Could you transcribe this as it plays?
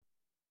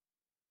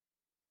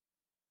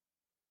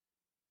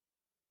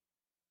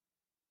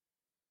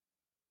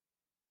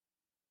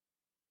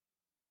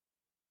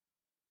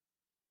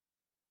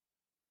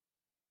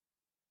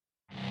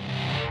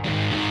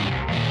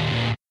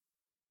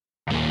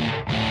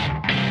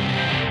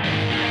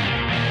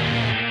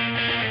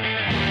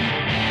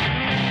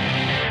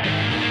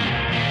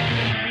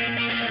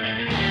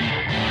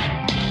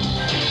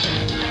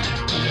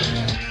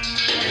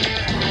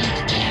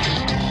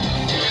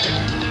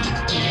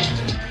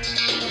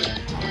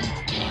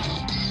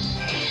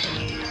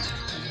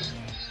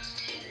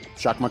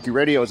Shock Monkey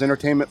Radio is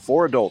entertainment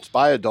for adults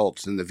by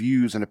adults, and the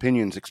views and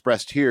opinions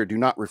expressed here do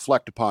not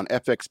reflect upon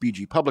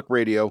FXBG Public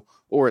Radio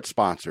or its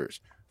sponsors.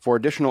 For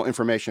additional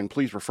information,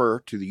 please refer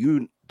to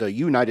the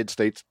United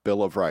States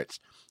Bill of Rights.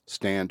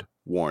 Stand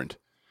warned.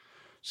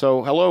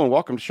 So, hello and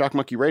welcome to Shock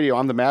Monkey Radio.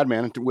 I'm the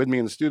Madman, and with me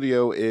in the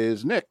studio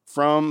is Nick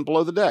from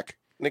Below the Deck.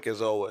 Nick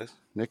as always.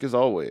 So,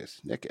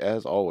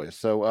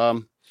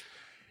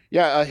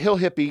 Hill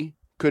Hippie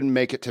couldn't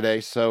make it today,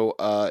 so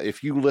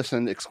if you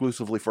listen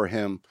exclusively for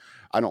him,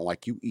 I don't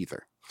like you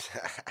either.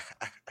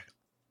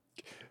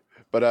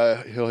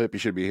 But Hill Hippie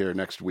should be here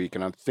next week,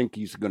 and I think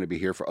he's going to be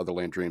here for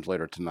Otherland Dreams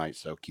later tonight,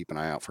 so keep an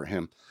eye out for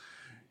him.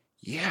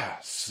 We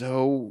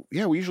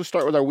usually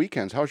start with our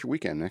weekends. How was your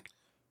weekend, Nick?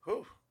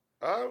 It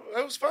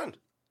was fun.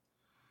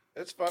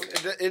 It's fun.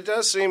 It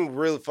does seem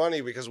really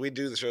funny because we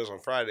do the shows on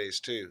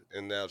Fridays too,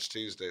 and now it's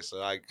Tuesday,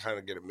 so I kind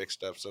of get it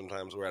mixed up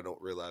sometimes where I don't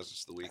realize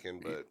it's the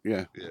weekend. But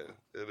yeah,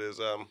 it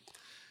is.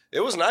 It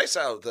was nice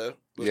out though.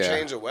 The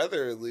change of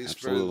weather, at least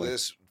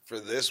for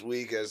this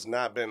week, has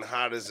not been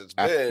hot as it's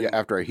been. Yeah,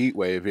 after a heat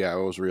wave, it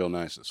was real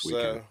nice this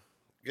weekend. So,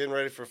 getting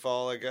ready for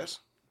fall, I guess.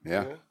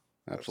 Yeah,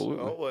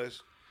 absolutely.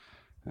 Always.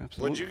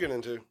 Absolutely. What'd you get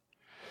into?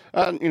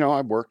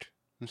 I worked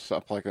and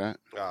stuff like that.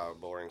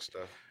 Boring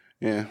stuff.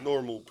 Yeah.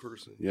 Normal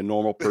person. Yeah,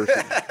 normal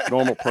person.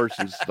 Normal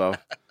person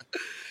stuff.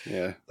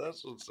 Yeah.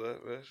 That's what's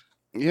up, man.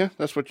 Yeah,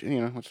 that's what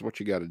that's what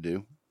you got to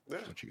do. Yeah.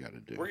 That's what you got to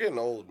do. We're getting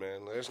old,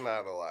 man. There's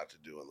not a lot to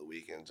do on the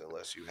weekends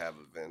unless you have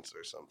events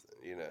or something,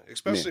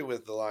 Especially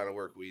with the line of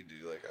work we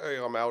do. Like,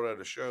 hey, I'm out at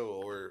a show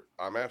or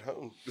I'm at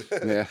home.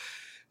 Yeah.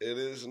 It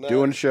is not.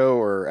 Doing a show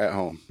or at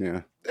home.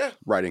 Yeah. Yeah.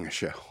 Writing a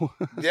show.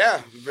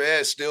 Yeah.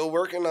 Still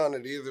working on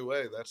it either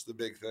way. That's the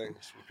big thing.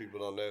 That's what people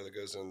don't know that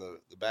goes in the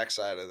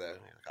backside of that.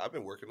 I've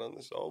been working on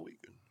this all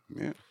weekend.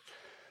 Yeah.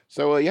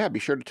 So, be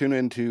sure to tune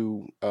in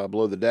to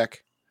Below the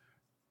Deck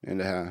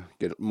and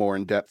get more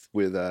in depth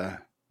with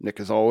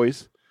Nick as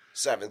always.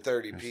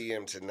 7:30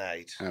 p.m.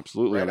 tonight.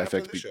 Absolutely. Right on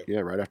after FXB. the show.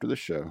 Yeah, right after the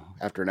show.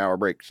 After an hour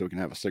break so we can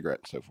have a cigarette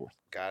and so forth.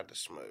 God to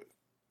smoke.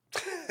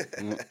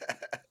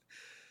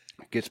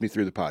 Gets me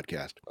through the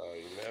podcast. Oh,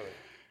 you know it.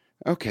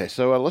 Okay,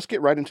 so let's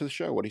get right into the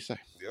show. What do you say?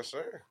 Yes,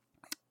 sir.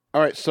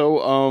 All right,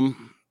 so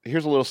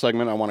here's a little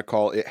segment I want to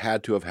call It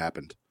Had to Have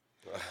Happened.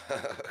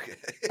 Okay.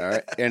 All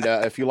right, and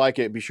if you like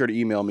it, be sure to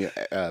email me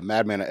at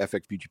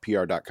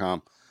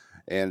madman@fxbgpr.com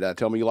and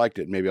tell me you liked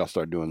it. Maybe I'll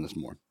start doing this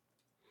more.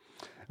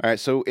 All right,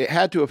 so it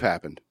had to have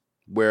happened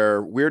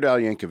where Weird Al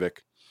Yankovic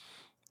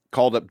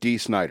called up Dee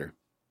Snider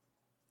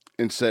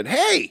and said,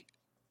 "Hey,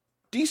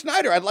 Dee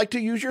Snider, I'd like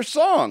to use your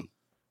song."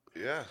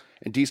 Yeah.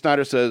 And Dee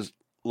Snider says,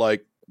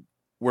 like,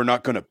 we're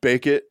not going to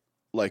bake it,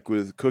 like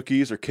with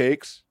cookies or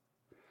cakes.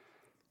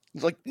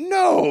 He's like,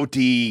 no,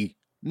 Dee,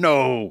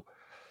 no.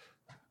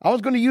 I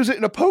was going to use it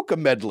in a polka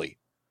medley.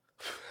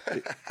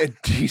 And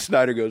Dee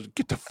Snider goes,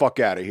 get the fuck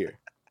out of here.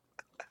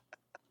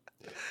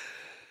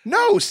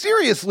 No,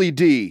 seriously,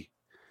 Dee.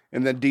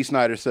 And then Dee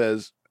Snider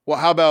says, well,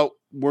 how about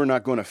we're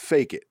not going to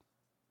fake it?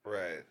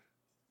 Right.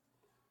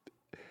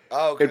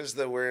 Oh, because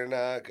we're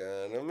not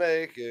going to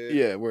make it.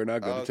 Yeah, we're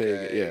not going to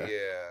take it. Yeah.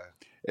 Yeah.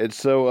 And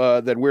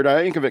so that Weird Al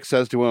Yankovic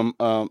says to him,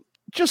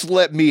 just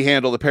let me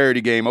handle the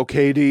parody game,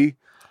 okay, Dee?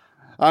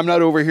 I'm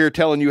not over here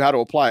telling you how to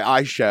apply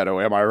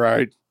eyeshadow, am I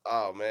right?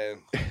 Oh,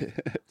 man.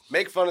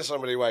 Make fun of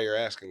somebody while you're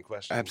asking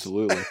questions.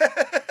 Absolutely.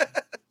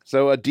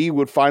 So Dee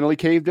would finally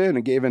caved in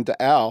and gave in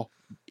to Al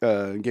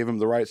and gave him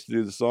the rights to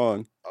do the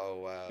song.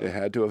 Oh, wow. It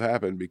had to have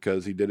happened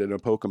because he did it in a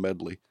polka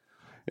medley.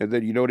 And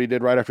then you know what he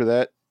did right after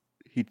that?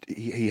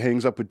 He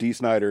hangs up with Dee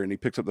Snider and he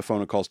picks up the phone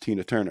and calls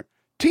Tina Turner.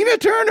 Tina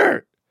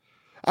Turner!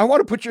 I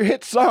want to put your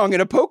hit song in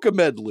a polka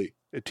medley.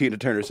 And Tina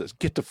Turner says,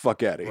 get the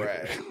fuck out of here.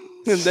 Right.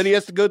 And then he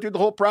has to go through the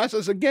whole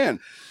process again.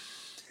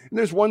 And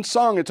there's one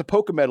song, it's a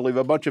polka medley of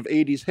a bunch of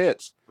 80s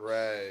hits.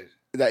 Right.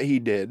 That he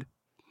did.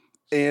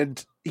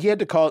 And he had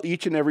to call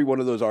each and every one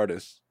of those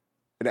artists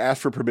and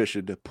ask for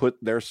permission to put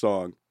their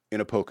song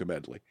in a polka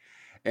medley.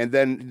 And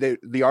then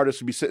the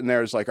artist would be sitting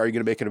there. It's like, are you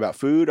going to make it about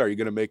food? Are you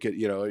going to make it,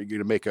 are you going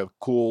to make a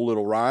cool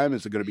little rhyme?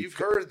 Is it going to be? You've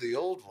heard the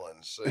old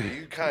ones, so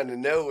you kind of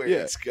know where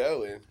it's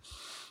going.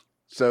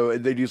 So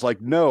then he's like,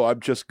 no, I'm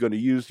just going to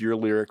use your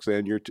lyrics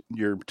and your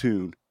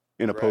tune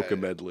in a polka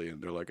medley.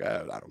 And they're like,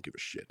 I don't give a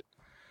shit.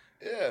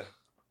 Yeah.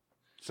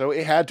 So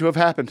it had to have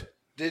happened.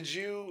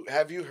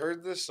 Have you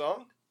heard this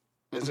song?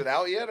 Is it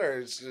out yet,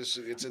 or it's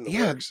in the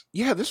works?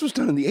 Yeah, this was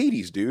done in the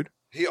 80s, dude.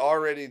 He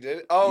already did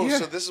it? Oh,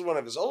 so this is one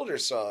of his older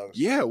songs.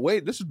 Yeah,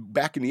 wait, this is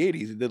back in the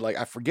 80s. He did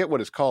I forget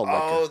what it's called.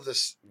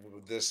 This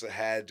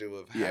had to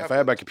have happened. Yeah, if I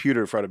had my computer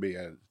in front of me.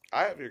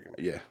 I have your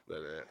computer.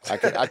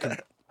 Yeah.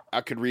 I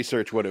could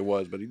research what it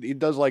was, but he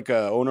does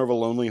Owner of a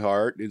Lonely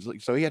Heart.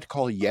 So he had to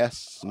call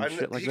Yes and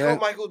shit like that. He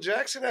called Michael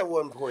Jackson at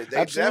one point.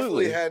 They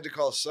definitely had to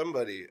call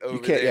somebody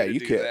over there to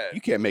do that. You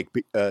can't make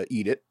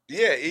Eat It.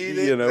 Yeah, Eat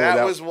It.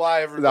 That was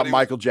why everybody... Without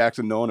Michael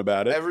Jackson knowing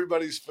about it.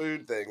 Everybody's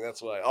food thing.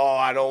 That's why. Oh,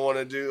 I don't want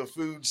to do a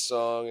food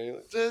song. And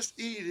like, just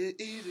eat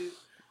it, eat it.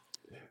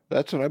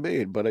 That's what I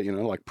made. But,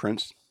 like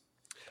Prince.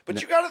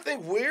 But you got to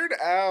think, Weird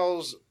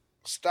Al's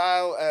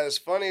style, as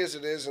funny as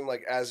it is and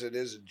like as it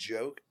is a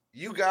joke,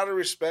 you gotta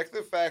respect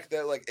the fact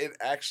that like it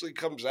actually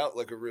comes out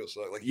like a real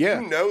song. Like Yeah.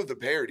 you know the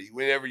parody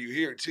whenever you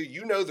hear it too.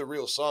 You know the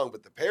real song,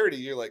 but the parody,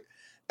 you're like,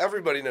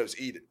 everybody knows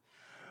 "Eat It."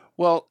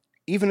 Well,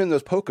 even in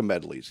those polka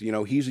medleys,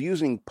 he's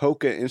using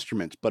polka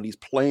instruments, but he's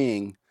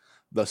playing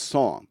the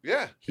song.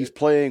 Yeah, He's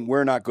playing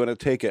 "We're Not Gonna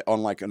Take It"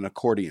 on like an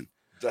accordion,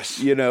 that's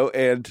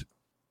and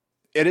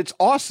it's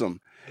awesome.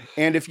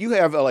 And if you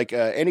have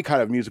any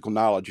kind of musical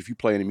knowledge, if you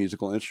play any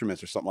musical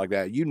instruments or something like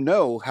that, you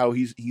know how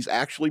he's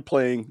actually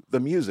playing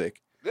the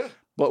music, yeah.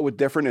 but with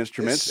different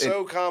instruments. It's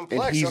so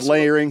complex. And he's That's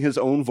layering his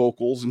own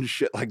vocals and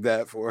shit like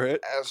that for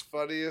it. as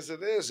funny as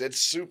it is, it's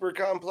super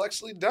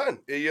complexly done.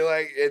 You're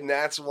like, and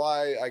that's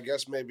why I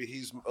guess maybe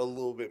he's a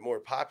little bit more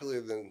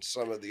popular than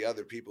some of the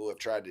other people who have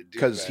tried to do.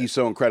 Because he's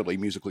so incredibly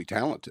musically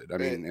talented. I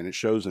mean, and it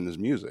shows in his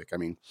music. I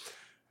mean,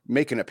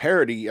 making a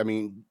parody, I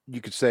mean,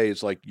 you could say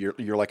it's like you're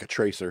like a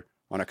tracer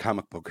on a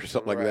comic book or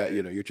something like that.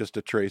 Right. You're just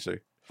a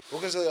tracer. Well,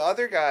 because the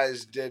other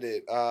guys did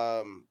it.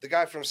 The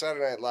guy from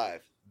Saturday Night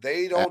Live,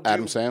 they don't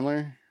Adam do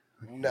Sandler?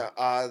 no.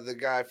 The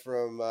guy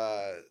from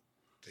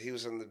he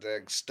was in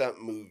the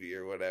stunt movie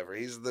or whatever.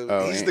 He's the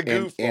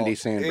goofball. Andy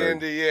Samberg.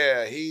 Andy,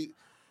 yeah.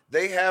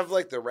 They have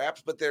like the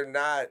raps, but they're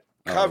not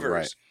covers.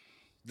 Right.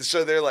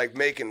 So they're like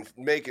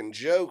making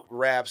joke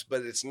raps,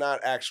 but it's not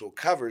actual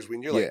covers.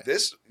 When you're like,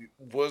 this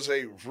was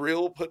a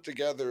real put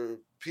together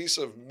piece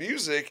of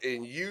music,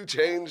 and you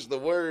changed the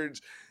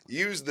words,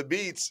 used the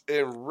beats,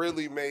 and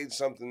really made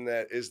something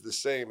that is the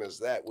same as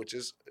that, which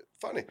is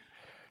funny.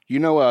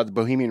 The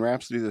Bohemian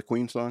Rhapsody, the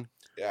Queen song?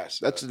 Yes,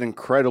 That's an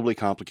incredibly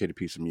complicated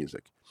piece of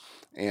music.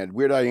 And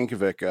Weird Al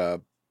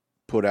Yankovic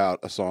put out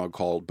a song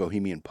called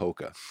Bohemian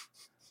Polka.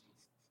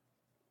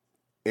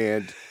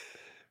 And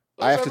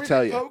I have to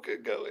tell you, polka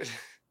going.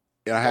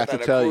 and I have to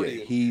tell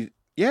you,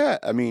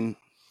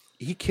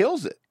 he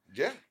kills it.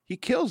 Yeah. He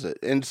kills it.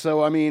 And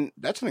so, I mean,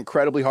 that's an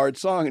incredibly hard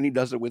song, and he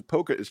does it with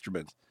polka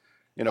instruments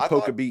and a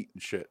polka beat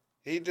and shit.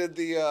 He did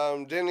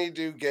the, didn't he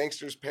do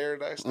Gangster's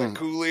Paradise? The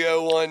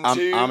Coolio one,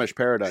 too? Amish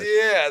Paradise.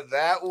 Yeah,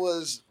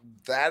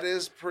 that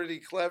is pretty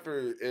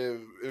clever. It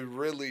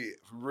really,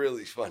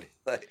 really funny.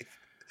 Like,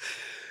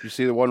 You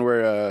see the one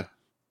where,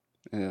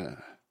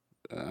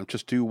 I'm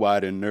just too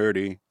wide and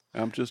nerdy.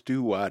 I'm just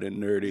too wide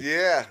and nerdy.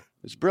 Yeah.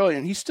 It's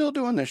brilliant. He's still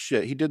doing this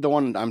shit. He did the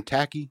one, I'm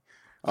Tacky.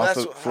 That's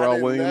Also, what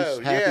Pharrell Williams.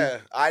 Happy. Yeah,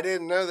 I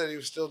didn't know that he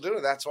was still doing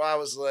it. That's why I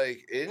was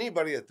like,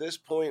 anybody at this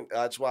point.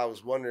 That's why I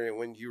was wondering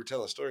when you were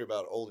telling a story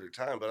about older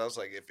time. But I was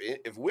like,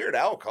 if Weird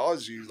Al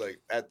calls you, like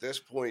at this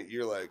point,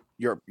 you're like,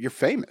 you're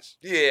famous.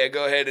 Yeah,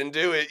 go ahead and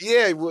do it.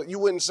 Yeah, well, you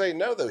wouldn't say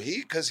no though.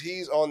 Because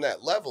he's on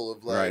that level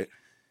of like, Right.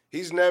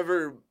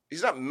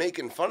 He's not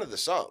making fun of the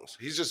songs.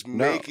 He's just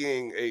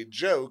making a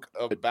joke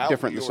about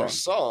your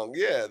song.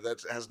 Yeah,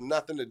 that has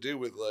nothing to do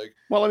with like.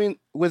 Well, I mean,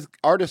 with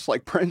artists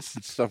like Prince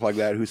and stuff like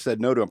that who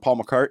said no to him, Paul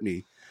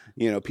McCartney,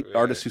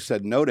 artists who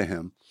said no to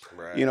him,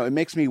 right. It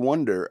makes me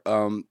wonder.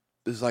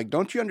 It's like,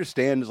 don't you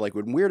understand? It's like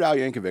when Weird Al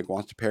Yankovic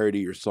wants to parody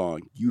your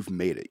song, you've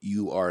made it.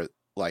 You are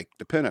like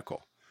the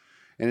pinnacle,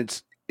 and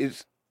it's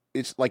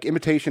like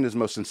imitation is the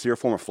most sincere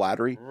form of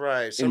flattery.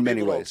 Right. Some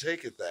people don't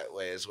take it that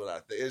way, is what I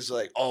think. It's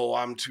like, oh,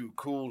 I'm too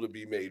cool to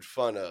be made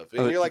fun of.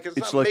 And you're like, it's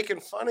not like,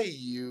 making fun of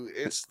you.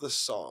 It's the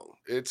song.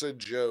 It's a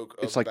joke.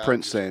 It's like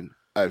Prince saying,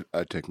 I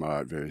take my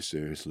art very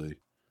seriously.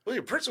 Well,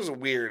 yeah, Prince was a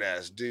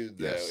weird-ass dude,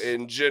 though,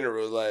 in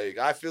general. Like,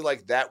 I feel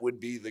like that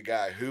would be the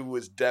guy who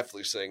was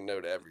definitely saying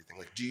no to everything.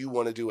 Like, do you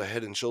want to do a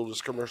Head &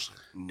 Shoulders commercial?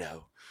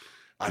 No.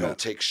 I don't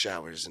take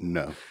showers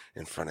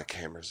in front of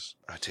cameras.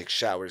 I take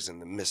showers in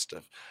the midst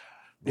of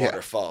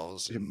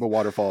waterfalls. The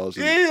waterfalls.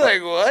 Yeah,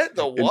 like what?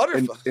 The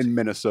waterfalls? In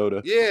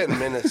Minnesota. Yeah, in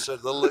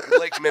Minnesota. The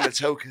Lake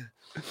Minnetonka.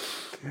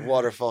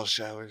 Waterfall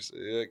showers.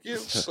 Like,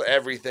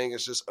 everything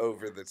is just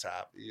over the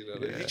top.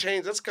 He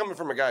changed. That's coming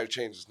from a guy who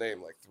changed his name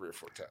like 3 or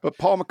 4 times. But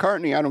Paul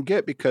McCartney, I don't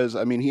get, because,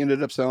 I mean, he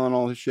ended up selling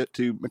all his shit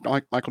to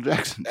Michael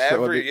Jackson.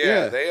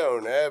 They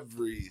own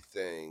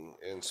everything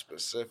in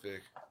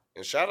specific.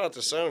 And shout out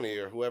to Sony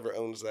or whoever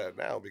owns that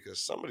now, because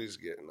somebody's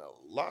getting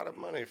a lot of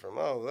money from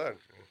all that.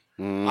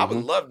 Mm-hmm. I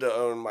would love to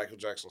own Michael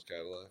Jackson's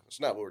catalog. It's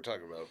not what we're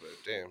talking about, but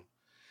damn.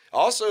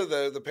 Also,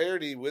 the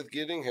parody with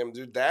getting him,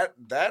 dude, that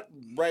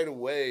right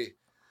away,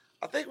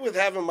 I think with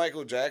having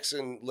Michael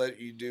Jackson let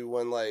you do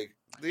one, like,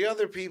 the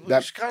other people,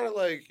 just kind of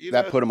like,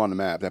 that put him on the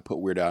map. That put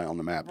Weird Al on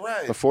the map.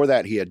 Right. Before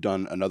that, he had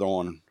done another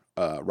one,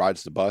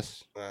 Rides the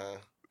Bus,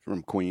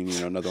 from Queen,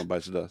 another one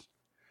bites the dust.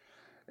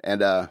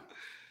 And,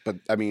 but,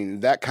 I mean,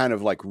 that kind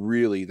of like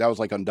really, that was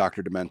like on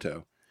Dr.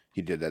 Demento.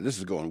 He did that. This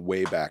is going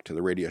way back to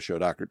the radio show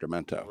Dr.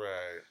 Demento.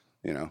 Right.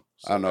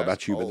 So I don't know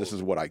about you, but this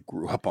is what I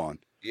grew up on.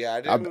 Yeah,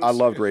 I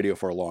loved radio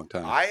for a long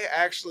time. I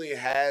actually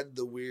had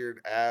the Weird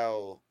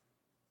Al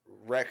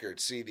record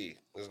CD.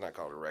 This is not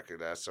called a record.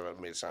 That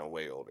made it sound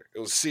way older. It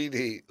was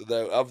CD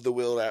of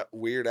the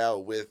Weird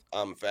Al with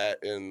I'm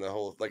Fat and the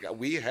whole, like,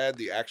 we had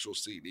the actual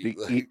CD.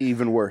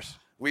 Even worse.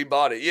 We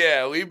bought it.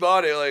 Yeah, we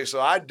bought it. Like, so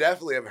I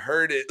definitely have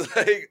heard it,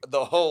 like,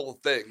 the whole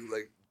thing,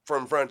 like,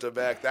 from front to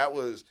back. That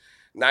was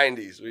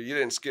 90s, where you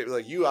didn't skip.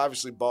 Like, you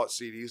obviously bought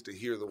CDs to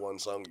hear the one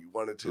song you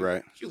wanted to.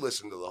 Right. You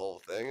listened to the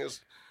whole thing. It's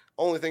the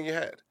only thing you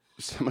had.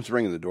 Someone's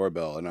ringing the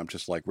doorbell, and I'm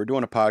just like, we're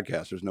doing a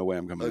podcast. There's no way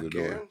I'm coming to the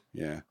door. Again?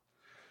 Yeah.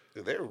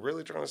 Dude, they were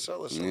really trying to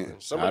sell us something. Yeah,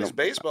 Somebody's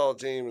baseball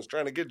team is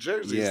trying to get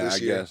jerseys this I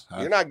year. guess.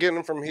 You're not getting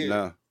them from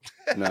here.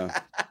 No.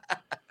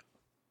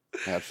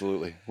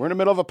 Absolutely. We're in the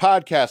middle of a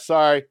podcast.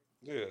 Sorry.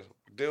 Yeah,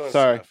 doing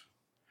Sorry. stuff.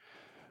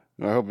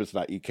 I hope it's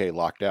not EK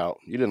locked out.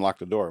 You didn't lock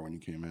the door when you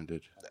came in,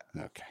 did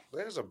you? Okay.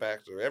 There's a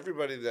back door.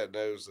 Everybody that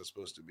knows that's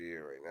supposed to be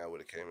here right now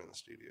would have came in the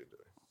studio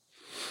today.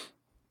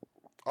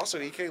 Also,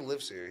 EK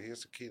lives here. He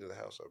has the key to the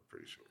house, I'm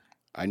pretty sure.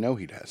 I know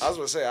he does. I was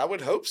going to say, I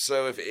would hope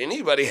so. If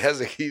anybody has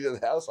a key to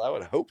the house, I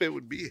would hope it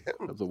would be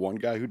him. The one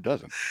guy who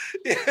doesn't.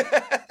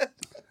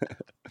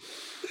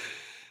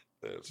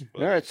 That's funny.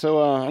 All right,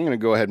 so I'm going to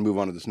go ahead and move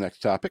on to this next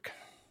topic.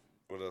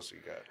 What else you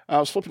got? I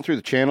was flipping through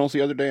the channels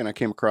the other day, and I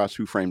came across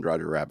Who Framed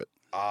Roger Rabbit.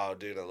 Oh,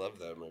 dude, I love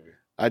that movie.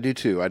 I did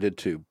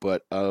too.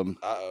 But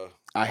Uh-oh.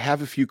 I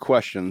have a few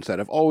questions that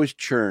have always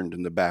churned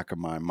in the back of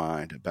my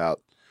mind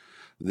about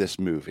this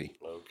movie.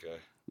 Okay.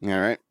 All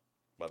right?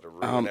 About to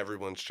ruin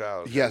everyone's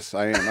childhood. Yes,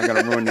 I am. I'm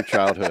going to ruin your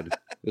childhood.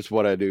 That's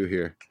what I do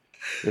here.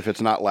 If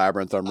it's not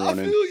Labyrinth, I'm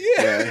ruining.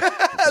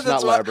 It's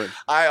not Labyrinth.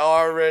 I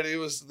already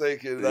was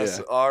thinking. That's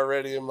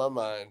already in my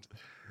mind.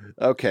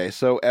 Okay,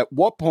 so at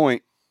what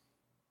point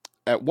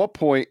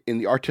in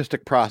the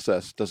artistic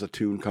process does a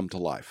tune come to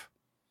life?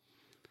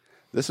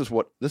 This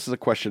is a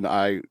question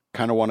I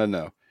kind of want to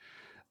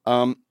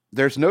know.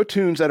 There's no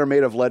tunes that are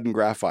made of lead and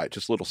graphite,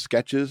 just little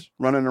sketches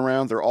running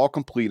around. They're all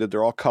completed.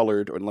 They're all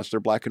colored, unless they're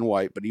black and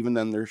white, but even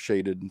then they're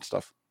shaded and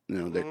stuff. You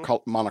know, they're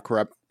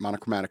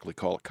monochromatically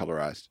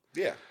colorized.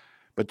 Yeah.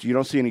 But you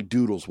don't see any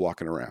doodles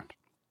walking around.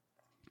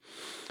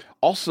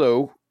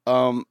 Also,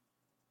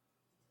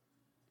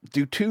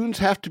 do tunes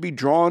have to be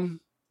drawn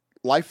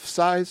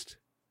life-sized?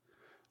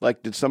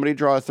 Like, did somebody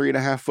draw a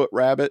 3.5-foot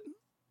rabbit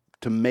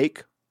to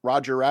make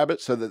Roger Rabbit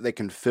so that they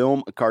can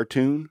film a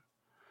cartoon?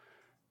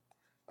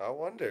 I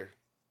wonder.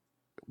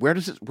 Where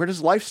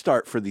does life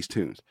start for these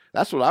tunes?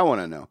 That's what I want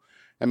to know.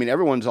 I mean,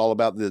 everyone's all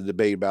about the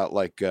debate about,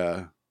 like,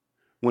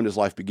 when does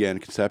life begin,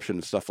 conception,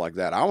 and stuff like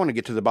that. I want to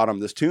get to the bottom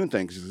of this tune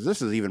thing, because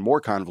this is even more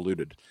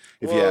convoluted,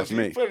 if you ask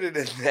me. If you put it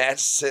in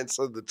that sense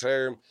of the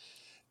term,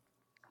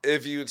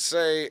 if you'd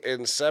say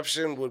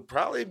inception would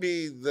probably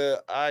be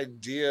the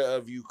idea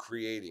of you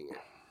creating it.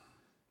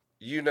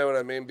 You know what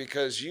I mean?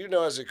 Because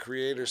as a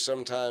creator,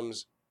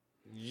 sometimes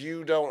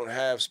you don't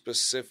have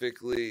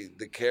specifically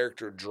the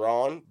character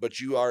drawn,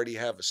 but you already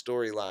have a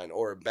storyline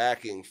or a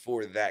backing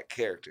for that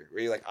character.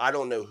 Where you're like, I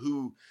don't know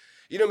who,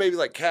 maybe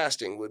like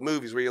casting with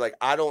movies where you're like,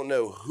 I don't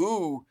know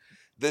who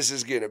this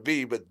is going to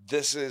be, but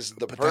this is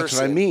the person. That's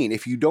what I mean.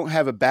 If you don't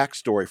have a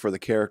backstory for the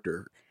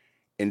character,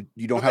 and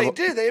you don't have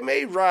they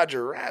made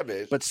Roger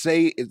Rabbit. But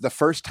say the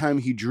first time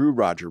he drew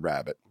Roger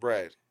Rabbit.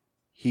 Right.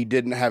 He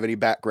didn't have any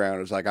background.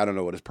 It was like, I don't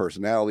know what his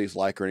personality is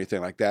like or anything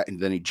like that. And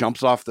then he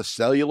jumps off the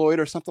celluloid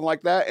or something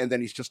like that. And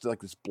then he's just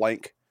like this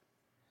blank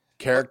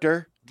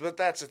character. But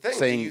that's the thing.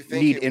 Saying, do you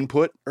think need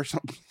input or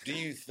something? Do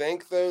you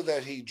think, though,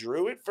 that he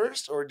drew it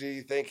first? Or do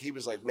you think he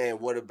was like, man,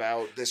 what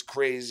about this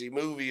crazy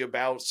movie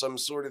about some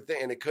sort of thing?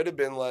 And it could have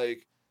been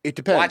like, it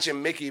depends.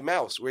 Watching Mickey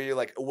Mouse, where you're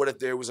like, what if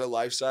there was a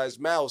life-size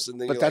mouse? And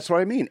then but that's what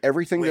I mean.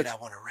 Everything I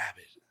want a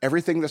rabbit.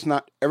 Everything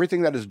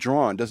that is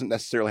drawn doesn't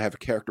necessarily have a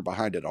character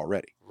behind it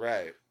already.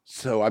 Right.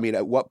 So, I mean,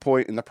 at what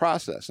point in the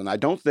process? And I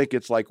don't think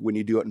it's like when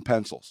you do it in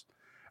pencils.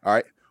 All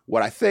right.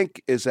 What I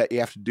think is that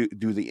you have to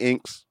do the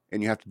inks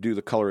and you have to do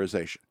the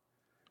colorization.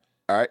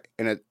 All right.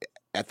 And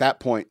at that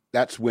point,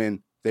 that's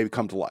when they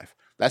come to life.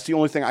 That's the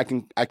only thing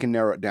I can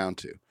narrow it down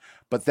to.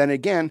 But then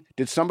again,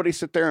 did somebody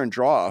sit there and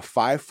draw a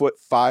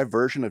 5'5"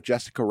 version of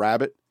Jessica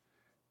Rabbit?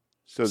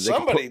 So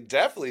somebody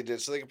definitely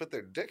did, so they could put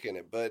their dick in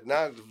it. But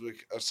not.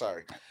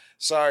 Sorry.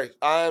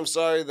 I'm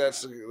sorry.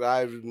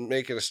 I'm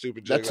making a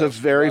stupid joke. That's a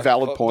very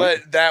valid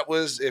point. But that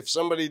was, if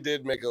somebody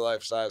did make a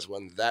life-size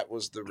one, that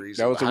was the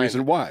reason. That was the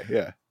reason why.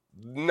 Yeah.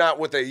 Not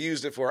what they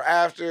used it for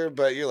after,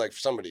 but you're like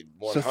somebody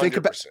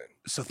 100%.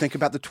 So think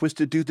about the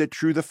twisted dude that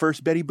drew the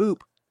first Betty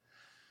Boop.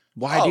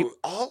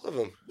 All of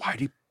them.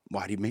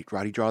 Why'd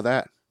he draw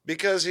that?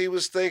 Because he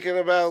was thinking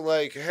about,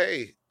 like,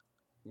 hey,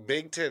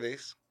 big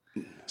titties,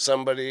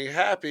 somebody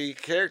happy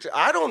character.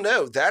 I don't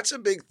know. That's a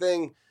big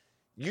thing.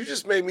 You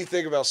just made me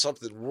think about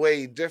something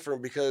way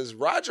different, because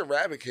Roger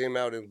Rabbit came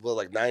out in,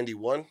 like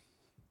 91?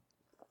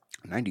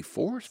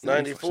 94?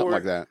 94? Something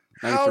like that.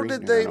 How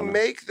did they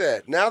make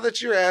that? Now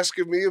that you're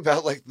asking me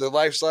about, like, the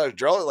life-size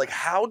drawing, like,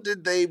 how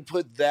did they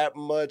put that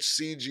much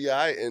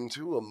CGI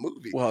into a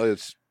movie? Well,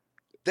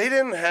 they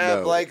didn't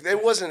have, like,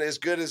 it wasn't as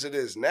good as it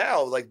is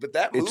now, like, but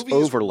that movie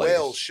is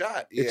well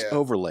shot. Yeah. It's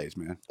overlays,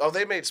 man. Oh,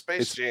 they made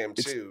Space Jam,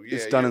 too.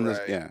 It's done in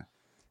this,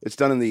 It's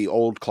done in the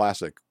old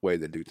classic way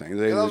they do things.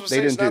 They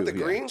didn't it's not the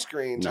green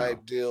screen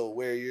type deal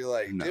where you're,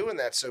 like, doing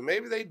that, so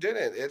maybe they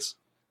didn't.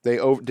 They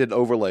did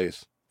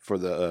overlays for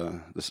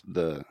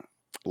the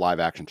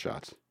live action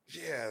shots.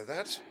 Yeah,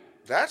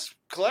 that's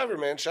clever,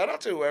 man. Shout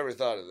out to whoever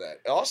thought of that.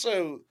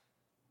 Also,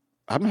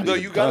 I'm not No,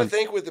 even you got to done.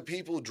 think with the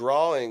people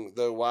drawing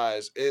the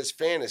wise is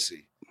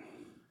fantasy.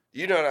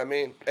 You know what I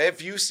mean?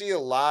 If you see a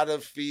lot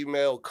of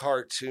female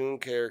cartoon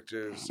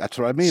characters, That's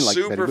what I mean. Like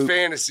super Betty Boop.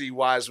 fantasy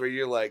wise, where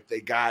you're like,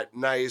 they got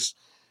nice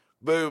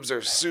boobs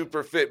or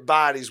super fit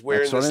bodies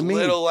wearing That's what this I mean.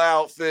 little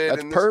outfit.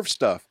 That's and perv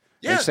stuff.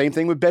 Yeah. And same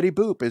thing with Betty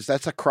Boop.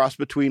 That's a cross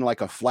between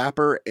like a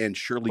flapper and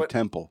Shirley But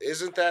Temple.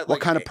 Isn't that What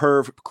like kind of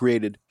perv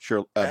created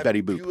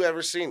Betty Boop? Have you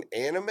ever seen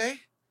anime?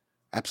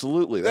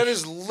 Absolutely. That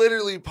is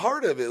literally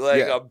part of it. Like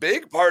Yeah. a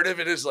big part of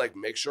it is like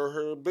make sure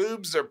her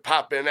boobs are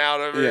popping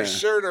out of her Yeah.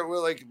 shirt, or we're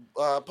like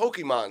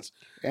Pokemons.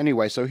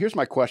 Anyway, so here's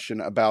my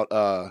question about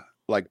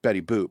like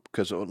Betty Boop,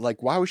 because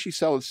like why was she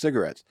selling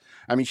cigarettes?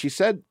 I mean, she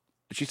said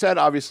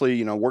obviously,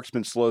 you know, work's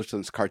been slow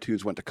since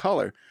cartoons went to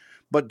color,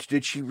 but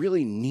did she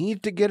really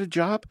need to get a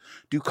job?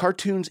 Do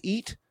cartoons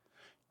eat?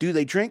 Do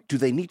they drink? Do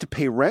they need to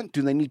pay rent?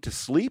 Do they need to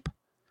sleep?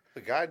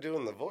 The guy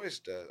doing the voice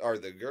does, or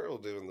the girl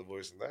doing the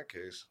voice in that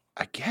case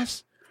I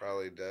guess.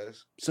 probably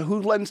does. So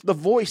who lends the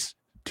voice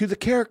to the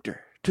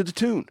character, to the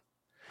tune?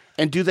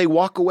 And do they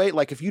walk away?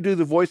 Like if you do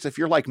the voice, if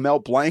you're like Mel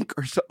Blanc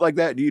or something like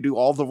that, do you do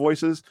all the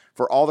voices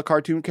for all the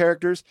cartoon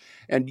characters?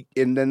 And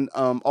then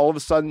all of a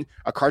sudden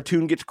a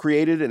cartoon gets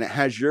created and it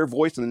has your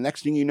voice. And the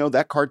next thing you know,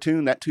 that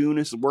tune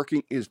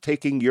is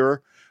taking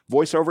your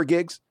voiceover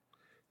gigs.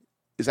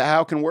 Is that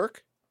how it can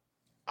work?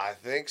 I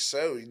think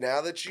so.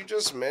 Now that you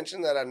just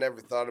mentioned that, I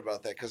never thought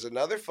about that. Because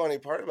another funny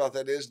part about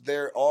that is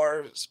there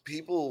are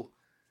people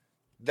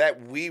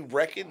that we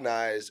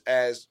recognize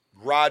as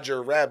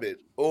Roger Rabbit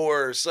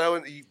or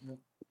so.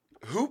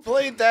 Who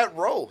played that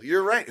role?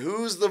 You're right.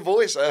 Who's the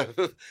voice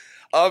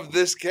of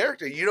this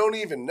character? You don't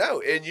even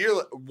know. And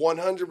you're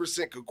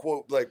 100% could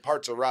quote like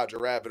parts of Roger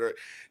Rabbit or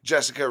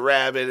Jessica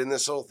Rabbit and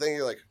this whole thing.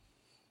 You're like,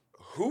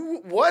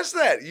 who was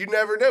that? You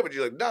never know, but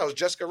you're like, no, it was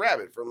Jessica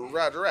Rabbit from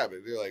Roger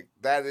Rabbit. You're like,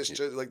 that is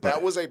just like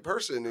that was a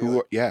person.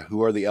 Who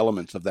are the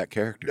elements of that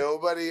character?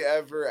 Nobody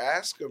ever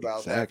asked about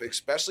Exactly. that,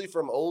 especially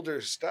from older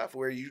stuff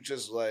where you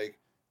just like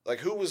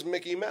who was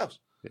Mickey Mouse?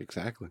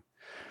 Exactly.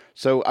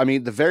 So, I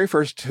mean, the very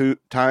first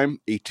time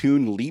a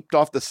tune leaped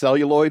off the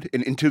celluloid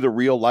and into the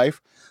real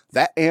life,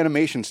 that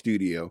animation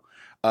studio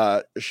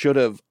should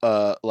have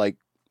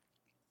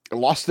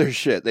lost their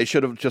shit. They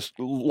should have just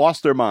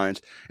lost their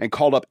minds and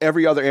called up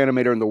every other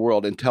animator in the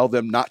world and tell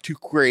them not to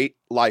create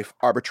life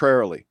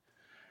arbitrarily.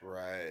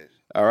 Right.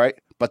 All right.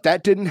 But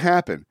that didn't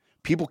happen.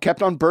 People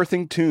kept on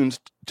birthing tunes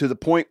to the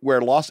point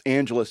where Los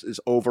Angeles is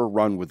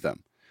overrun with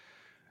them.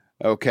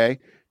 Okay.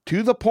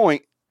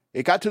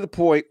 It got to the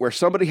point where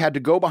somebody had to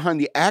go behind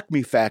the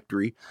Acme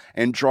factory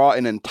and draw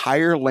an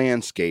entire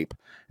landscape,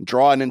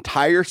 draw an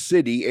entire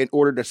city in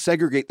order to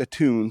segregate the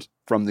tunes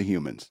from the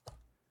humans.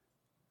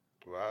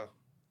 Wow.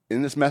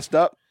 Isn't this messed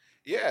up?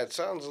 Yeah, it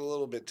sounds a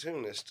little bit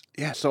tunist.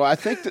 Yeah, so I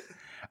think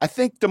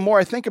the more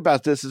I think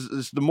about this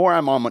is the more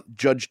I'm on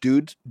Judge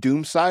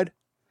Doom's side,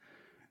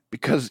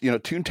 because you know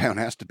Toontown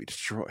has to be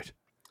destroyed.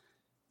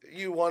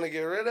 You want to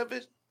get rid of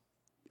it?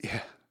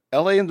 Yeah,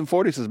 L.A. in the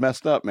 40s is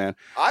messed up, man.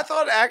 I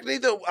thought Acme,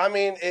 though. I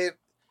mean, it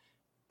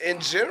in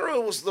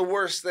general was the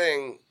worst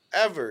thing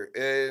ever.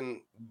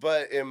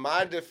 But in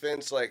my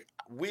defense, like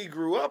we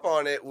grew up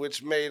on it,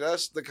 which made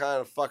us the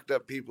kind of fucked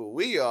up people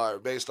we are,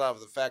 based off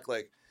of the fact,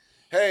 like,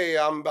 hey,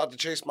 I'm about to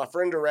chase my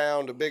friend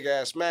around a big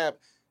ass map,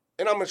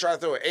 and I'm gonna try to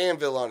throw an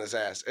anvil on his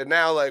ass. And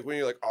now, like, when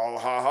you're like, oh,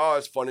 haha,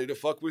 it's funny to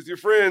fuck with your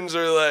friends,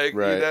 or like,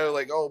 Right. you know,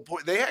 like, oh, boy,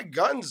 they had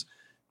guns.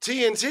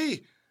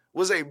 TNT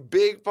was a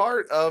big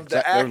part of the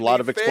There's Acme a lot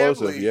of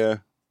explosive, family. yeah.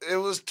 It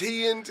was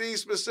TNT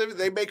specific.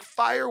 They make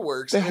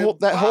fireworks. That and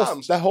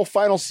bombs. whole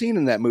final scene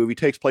in that movie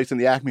takes place in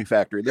the Acme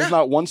factory. There's Yeah.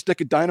 not one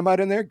stick of dynamite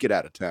in there. Get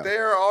out of town.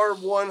 There are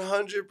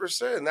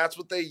 100%. And that's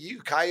what they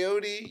use.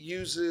 Coyote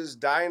uses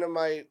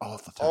dynamite All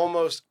the time.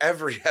 almost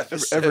every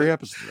episode. Every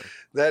episode.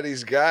 that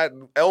he's got.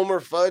 Elmer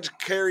Fudge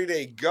carried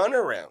a gun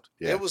around.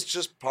 Yeah. It was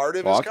just part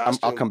of Well, his costume.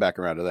 I'll come back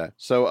around to that.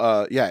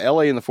 So, yeah,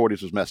 LA in the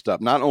 40s was messed up.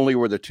 Not only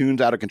were the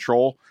tunes out of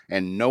control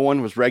and no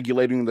one was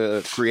regulating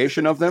the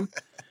creation of them,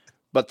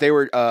 but they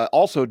were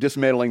also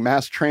dismantling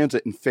mass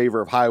transit in favor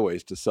of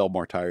highways to sell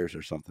more tires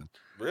or something.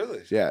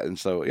 Really? Yeah, and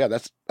so, yeah,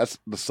 that's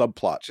the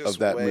subplot Just of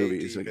that way movie.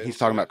 deep He's into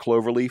talking it. about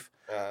Cloverleaf.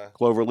 Uh,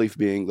 Cloverleaf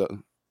being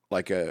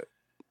a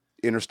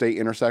interstate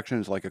intersection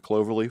is like a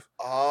cloverleaf.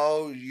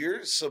 oh, you're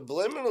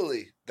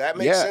subliminally. That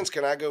makes Yeah. sense.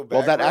 Can I go back?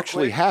 Well, that real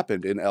actually quick?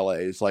 happened in LA.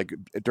 It's like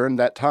during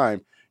that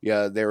time,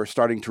 yeah, they were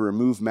starting to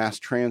remove mass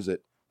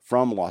transit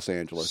from Los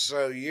Angeles.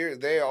 So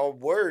they all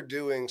were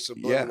doing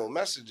subliminal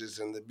messages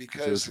in the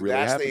because really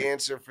that's happening. the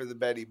answer for the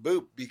Betty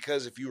Boop.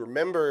 Because if you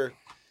remember,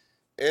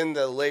 in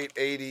the late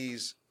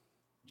 '80s,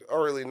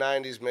 early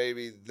 '90s,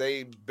 maybe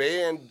they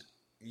banned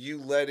you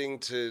letting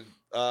to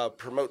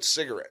promote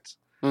cigarettes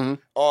Mhm.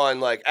 on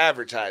like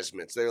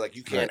advertisements. They're like,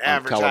 you can't Right, on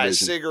advertise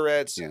television.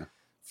 cigarettes. Yeah.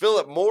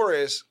 Philip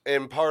Morris,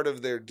 and part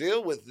of their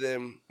deal with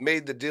them,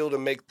 made the deal to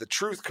make the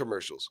Truth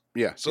commercials.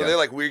 Yeah. So yeah. they're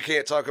like, we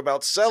can't talk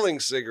about selling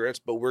cigarettes,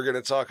 but we're going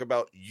to talk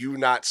about you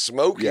not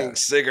smoking Yeah.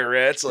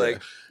 cigarettes. Like,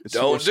 It's-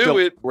 don't we're do still-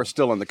 it. We're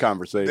still in the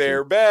conversation.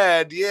 They're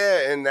bad.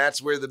 Yeah. And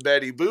that's where the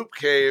Betty Boop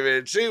came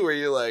in too, where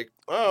you're like,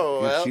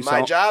 oh, Yes, well, you my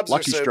sell jobs are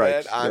Lucky so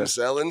Strikes, bad. I'm yeah.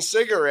 selling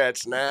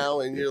cigarettes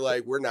now. And you're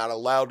like, we're not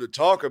allowed to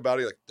talk about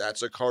it. You're like,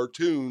 that's a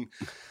cartoon.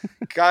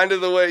 Kind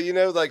of the way,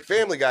 like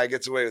Family Guy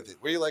gets away with it.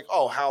 Where you're like,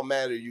 oh, how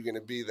mad are you going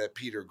to be that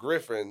Peter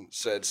Griffin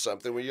said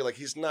something? Where you're like,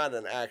 he's not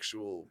an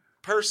actual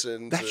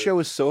person. That show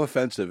is so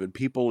offensive, and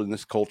people in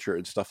this culture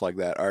and stuff like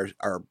that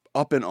are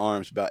up in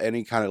arms about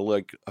any kind of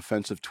like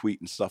offensive tweet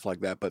and stuff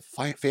like that. But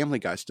Family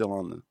Guy's still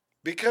on the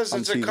Because on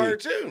it's a TV.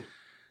 cartoon.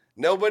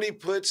 Nobody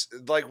puts,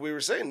 like we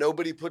were saying,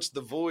 nobody puts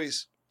the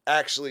voice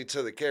actually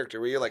to the character.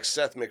 Where you're like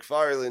Seth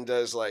MacFarlane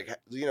does, like,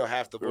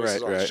 half the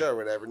voices on the show or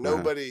whatever.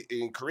 Nobody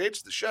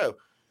creates the show.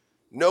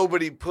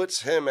 Nobody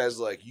puts him as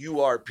like,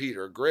 you are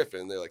Peter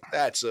Griffin. They're like,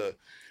 that's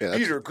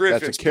Peter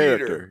Griffin's that's a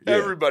character. Peter. Yeah.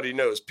 Everybody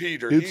knows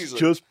Peter. It's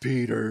just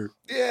Peter.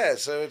 Yeah,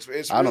 so it's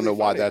I don't really know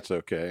why funny. that's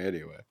okay.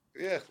 Anyway.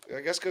 Yeah,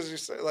 I guess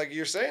because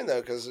you're saying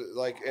though, because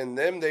like in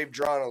them they've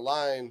drawn a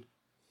line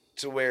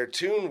to where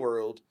Toon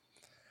World,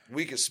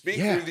 we can speak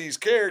through these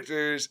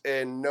characters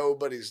and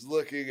nobody's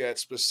looking at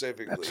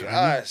specifically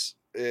us,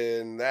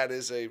 and that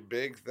is a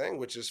big thing,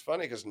 which is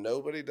funny because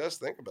nobody does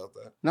think about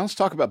that. Now let's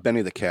talk about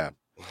Benny the Cab.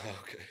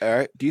 Okay. All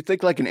right. Do you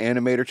think like an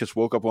animator just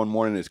woke up one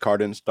morning and his car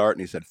didn't start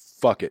and he said,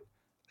 "Fuck it,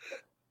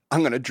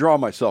 I'm going to draw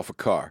myself a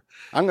car.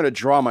 I'm going to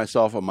draw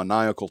myself a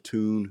maniacal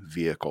Toon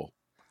vehicle."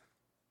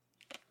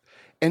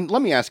 And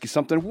let me ask you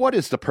something. What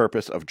is the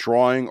purpose of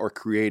drawing or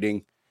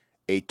creating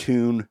a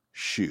Toon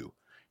shoe?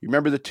 You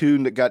remember the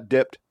Toon that got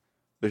dipped?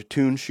 The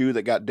Toon shoe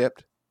that got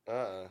dipped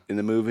in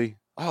the movie?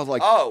 Oh,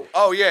 like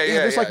yeah.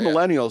 There's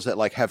millennials that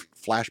like have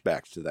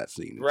flashbacks to that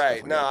scene.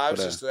 Right. No,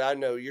 like I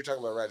know you're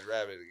talking about Roger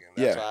Rabbit again.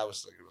 That's why I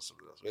was thinking about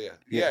something else. But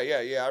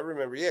yeah. I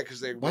remember. Yeah,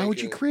 because they. Why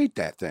would you create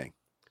that thing?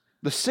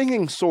 The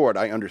singing sword,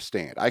 I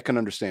understand. I can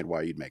understand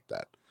why you'd make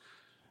that.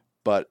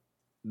 But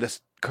this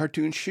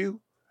cartoon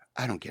shoe,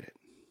 I don't get it.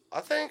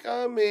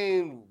 I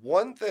mean,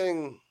 one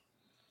thing,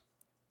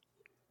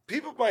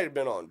 people might have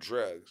been on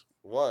drugs.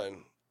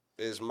 One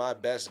is my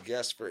best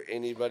guess for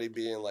anybody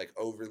being like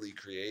overly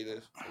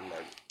creative. I'm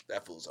like,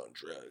 that fool's on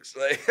drugs.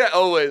 Like,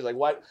 always, like,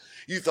 what?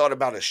 You thought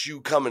about a shoe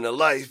coming to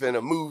life in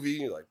a movie?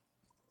 You're like,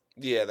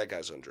 yeah, that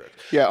guy's on drugs.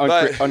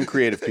 Yeah,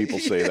 uncreative people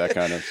say that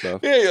kind of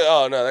stuff. Yeah.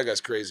 Oh, no, that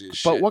guy's crazy as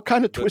shit. But what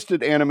kind of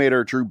twisted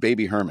animator drew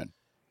Baby Herman?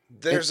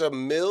 There's a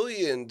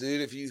million,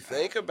 dude. If you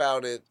think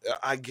about it,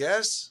 I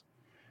guess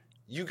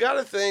you got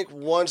to think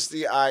once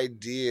the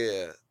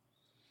idea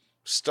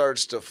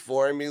starts to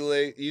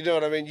formulate, you know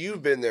what I mean?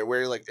 You've been there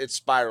where you're like, it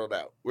spiraled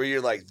out, where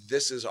you're like,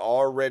 this is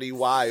already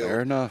wild.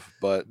 Fair enough,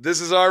 but...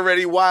 This is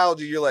already wild.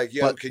 You're like,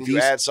 yo, can you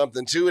add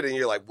something to it? And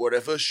you're like, what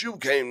if a shoe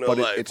came to life?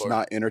 But it's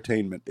not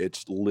entertainment.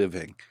 It's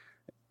living.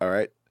 All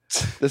right?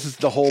 This is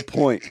the whole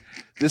point.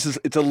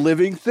 It's a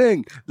living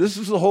thing. This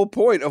is the whole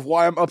point of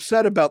why I'm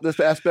upset about this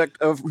aspect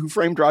of Who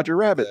Framed Roger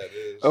Rabbit.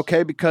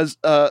 Okay, because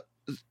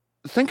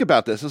think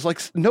about this. It's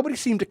like nobody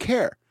seemed to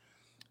care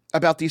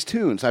about these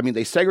tunes. I mean,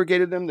 they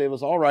segregated them. They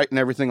was all right and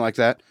everything like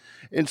that.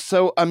 And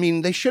so, I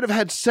mean, they should have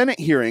had Senate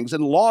hearings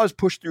and laws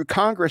pushed through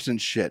Congress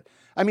and shit.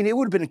 I mean, it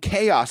would have been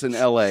chaos in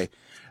L.A.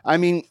 I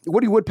mean,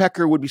 Woody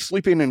Woodpecker would be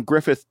sleeping in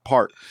Griffith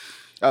Park.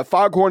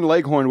 Foghorn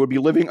Leghorn would be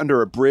living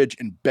under a bridge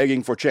and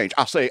begging for change.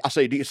 I say,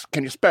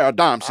 can you spare a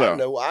dime, sir? I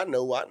know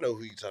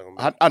who you're talking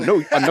about. I know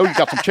you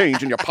got some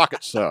change in your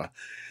pocket, sir.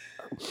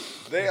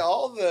 They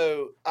all,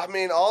 though, I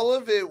mean, all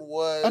of it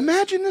was...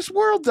 Imagine this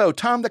world, though.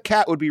 Tom the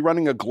Cat would be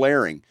running a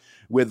glaring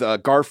with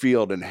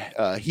Garfield and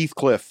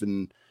Heathcliff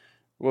and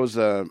what was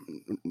the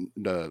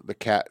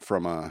cat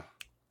from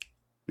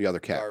the other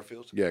cat?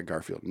 Garfield? Yeah,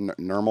 Garfield.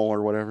 Nermal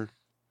or whatever.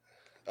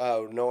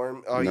 Oh,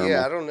 Norm. Oh, Normal.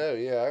 Yeah, I don't know.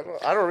 Yeah,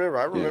 I don't remember.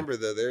 I remember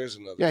though. There's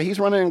another. Yeah, he's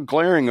running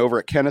glaring over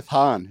at Kenneth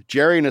Hahn.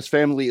 Jerry and his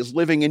family is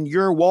living in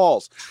your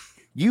walls.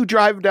 You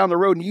drive down the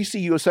road and you see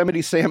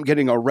Yosemite Sam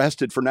getting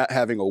arrested for not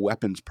having a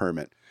weapons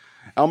permit.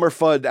 Elmer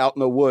Fudd out in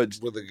the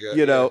woods with a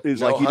gun.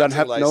 He's like, he doesn't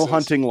have no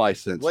hunting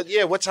license.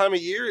 What time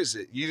of year is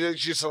it? You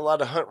just allowed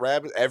to hunt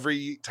rabbits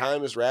every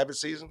time is rabbit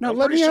season? Now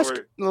let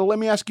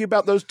me ask you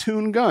about those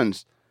Toon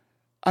guns.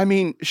 I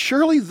mean,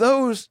 surely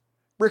those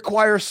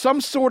require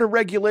some sort of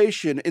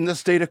regulation in the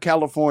state of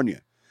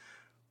California.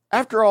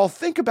 After all,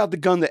 think about the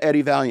gun that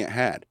Eddie Valiant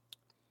had.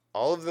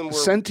 All of them were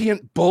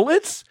sentient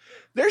bullets.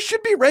 There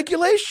should be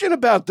regulation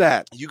about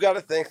that. You got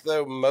to think,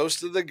 though,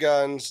 most of the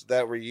guns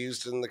that were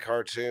used in the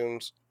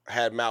cartoons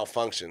had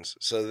malfunctions.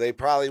 So they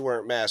probably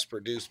weren't mass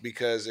produced,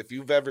 because if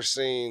you've ever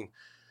seen,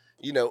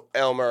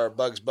 Elmer or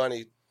Bugs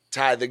Bunny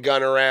tie the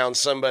gun around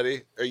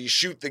somebody, or you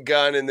shoot the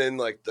gun and then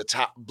like the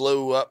top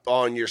blow up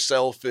on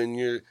yourself and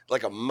you're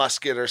like a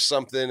musket or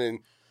something. And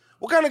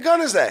what kind of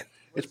gun is that?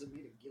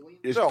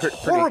 It's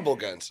horrible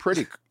guns.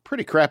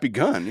 Pretty crappy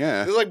gun,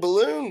 yeah. They're like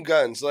balloon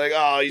guns. Like,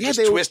 you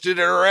just twisted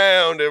it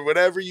around or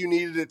whatever you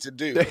needed it to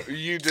do.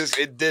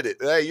 It did it.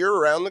 Hey, you're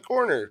around the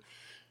corner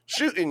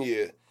shooting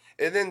you.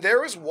 And then there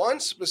was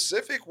one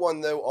specific one,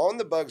 though, on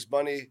the Bugs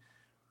Bunny,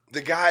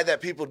 the guy that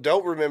people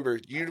don't remember.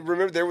 You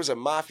remember there was a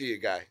mafia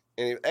guy.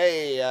 And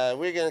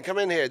we're going to come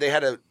in here. They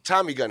had a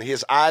Tommy gun.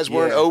 His eyes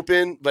weren't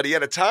open, but he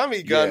had a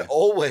Tommy gun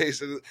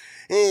always.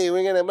 Hey,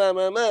 we're going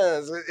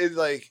to It's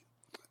like,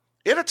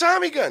 In a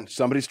Tommy gun.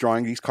 Somebody's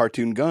drawing these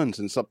cartoon guns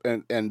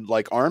and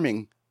like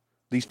arming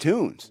these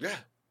tunes. Yeah.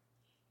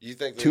 You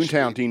think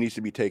Toontown team needs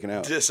to be taken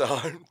out.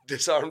 Disarm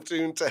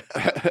Toontown.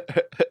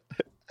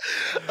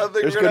 I think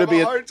There's we're going to be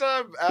have a hard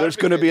time. There's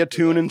going to be a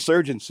tune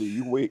insurgency.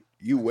 You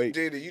wait.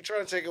 Dude, you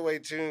trying to take away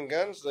Toon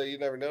guns, though, you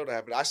never know what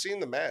happened. I seen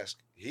The Mask.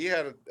 He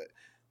had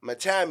my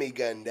Tommy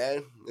gun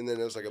down, and then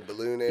there was like a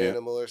balloon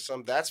animal or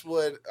something. That's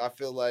what I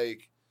feel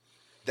like.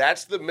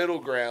 That's the middle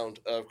ground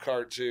of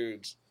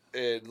cartoons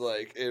in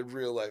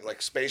real life.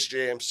 Like Space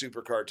Jam,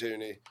 super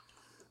cartoony.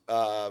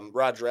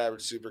 Roger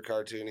Rabbit, super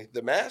cartoony.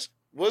 The Mask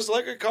was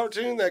like a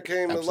cartoon that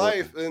came to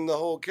life in the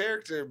whole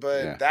character,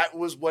 but that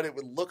was what it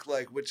would look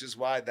like, which is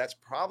why that's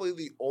probably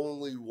the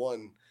only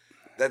one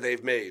that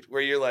they've made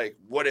where you're like,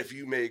 what if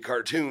you made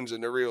cartoons in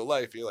the real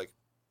life? You're like,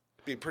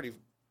 be pretty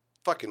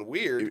fucking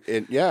weird.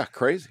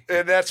 Crazy.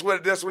 And that's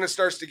when it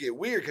starts to get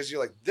weird, because you're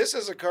like, this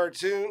is a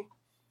cartoon,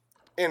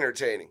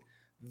 entertaining.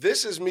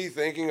 This is me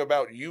thinking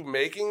about you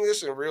making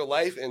this in real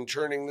life and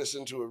turning this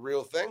into a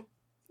real thing.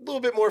 A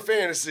little bit more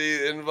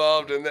fantasy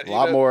involved in that. A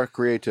lot more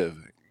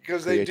creativity.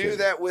 Because they do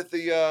that with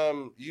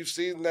the you've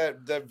seen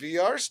that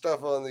VR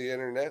stuff on the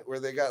internet where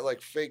they got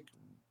like fake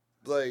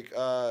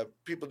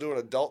people doing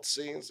adult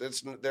scenes.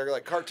 They're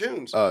like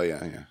cartoons. Oh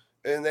yeah.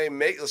 And they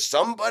make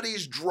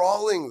somebody's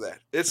drawing that.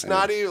 It's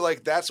not even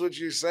like that's what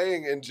you're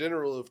saying in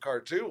general of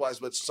cartoon wise,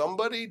 but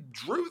somebody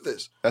drew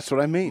this. That's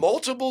what I mean.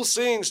 Multiple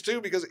scenes too,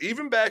 because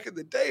even back in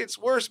the day, it's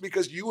worse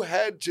because you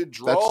had to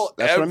draw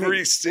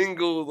every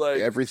single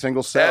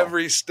cell.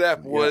 Every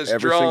step was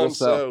drawn.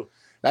 So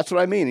that's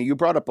what I mean. And you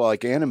brought up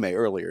like anime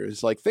earlier.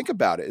 It's like, think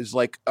about it. It's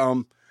like,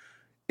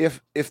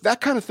 if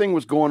that kind of thing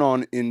was going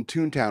on in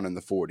Toontown in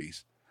the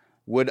 40s,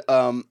 would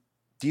do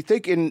you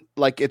think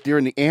if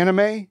during the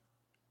anime,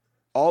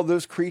 all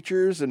those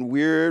creatures and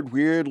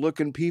weird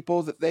looking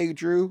people that they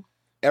drew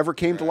ever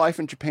came to life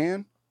in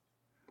Japan?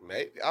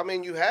 Maybe. I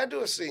mean, you had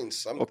to have seen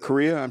something. Well,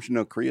 Korea, I'm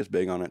sure Korea's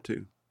big on it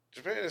too.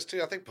 Japan is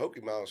too. I think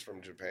Pokemon was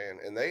from Japan,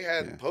 and they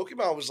had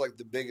Pokemon was like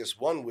the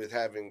biggest one with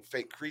having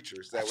fake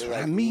creatures that were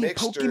like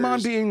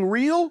Pokemon being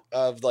real.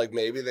 Of like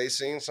maybe they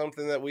seen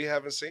something that we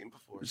haven't seen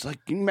before. It's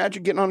like, can you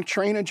imagine getting on a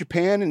train in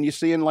Japan and you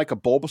seeing like a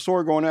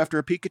Bulbasaur going after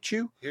a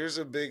Pikachu? Here's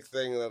a big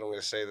thing that I'm going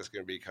to say that's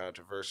going to be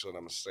controversial, and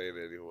I'm going to say it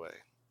anyway.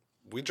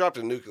 We dropped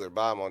a nuclear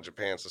bomb on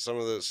Japan,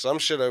 so some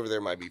shit over there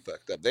might be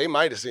fucked up. They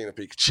might have seen a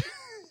Pikachu.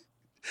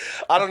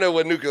 I don't know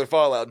what nuclear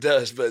fallout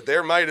does, but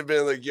there might have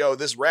been like, yo,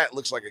 this rat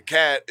looks like a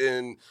cat,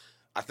 and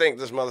I think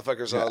this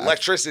motherfucker's on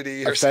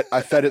electricity.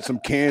 I fed it some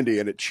candy,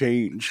 and it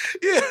changed.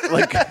 Yeah.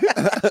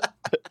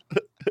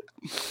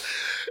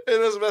 It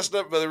was messed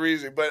up for the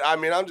reason. But, I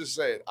mean, I'm just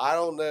saying, I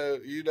don't know.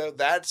 You know,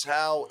 that's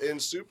how in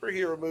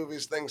superhero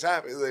movies things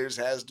happen. There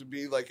has to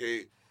be like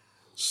a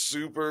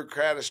super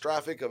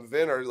catastrophic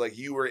event, or like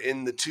you were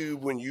in the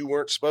tube when you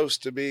weren't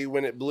supposed to be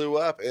when it blew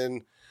up.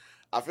 And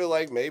I feel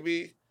like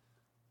maybe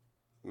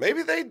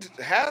they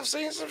have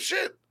seen some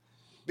shit,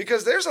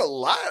 because there's a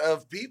lot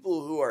of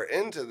people who are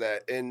into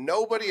that, and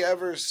nobody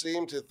ever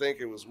seemed to think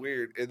it was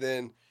weird. And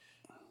then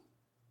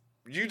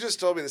you just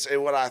told me this,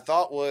 and what I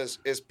thought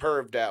is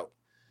perved out.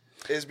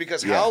 Is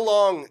because how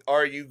long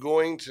are you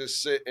going to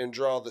sit and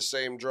draw the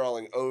same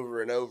drawing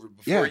over and over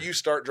before you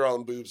start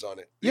drawing boobs on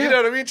it? Yeah. You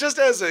know what I mean? Just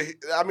as a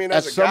guy, maybe.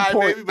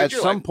 But at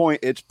some point,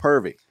 it's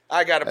pervy.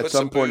 I got to put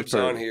some boobs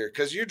on here,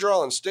 because you're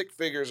drawing stick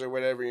figures or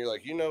whatever, and you're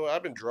like, you know,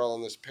 I've been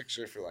drawing this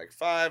picture for like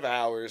 5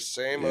 hours,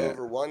 same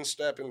over, one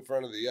step in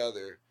front of the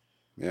other.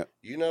 Yeah.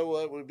 You know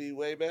what would be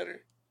way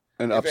better?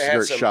 An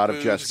upskirt shot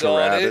of Jessica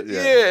Rabbit.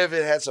 Yeah, if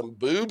it had some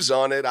boobs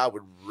on it, I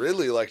would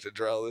really like to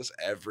draw this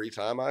every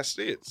time I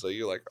see it. So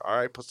you're like, all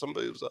right, put some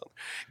boobs on.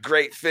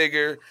 Great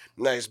figure,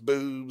 nice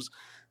boobs.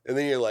 And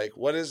then you're like,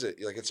 what is it?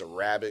 You're like, it's a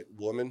rabbit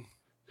woman.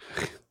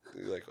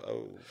 You're like,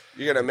 oh,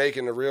 you're going to make it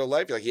in the real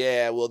life? You're like,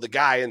 yeah, well, the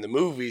guy in the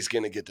movie's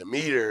going to get to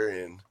meet her.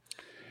 And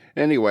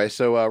anyway,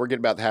 so we're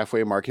getting about the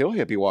halfway mark. Hill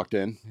Hippie walked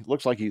in. It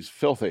looks like he's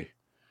filthy.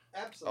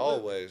 Absolutely.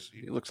 Always.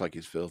 He looks like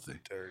he's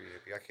filthy. Dirty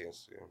hippie. I can't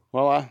see him.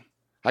 Well,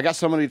 I got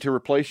somebody to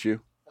replace you.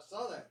 I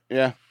saw that.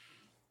 Yeah.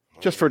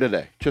 Just for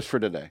today.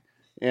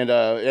 And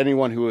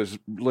anyone who is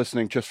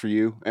listening just for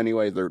you,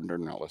 anyway, they're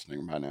not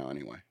listening by now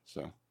anyway.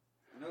 So.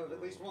 I know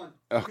at least one.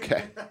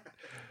 Okay.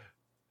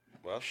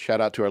 Well, shout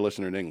out to our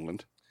listener in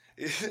England.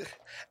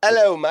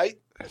 Hello,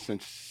 mate.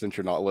 Since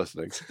you're not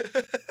listening.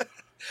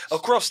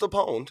 Across the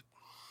pond.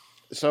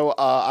 So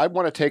I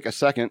want to take a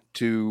second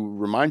to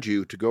remind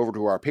you to go over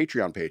to our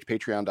Patreon page,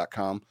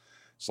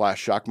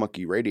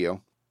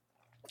 patreon.com/shockmonkeyradio.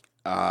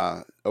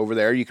 Over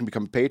there, you can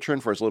become a patron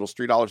for as little as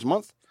 $3 a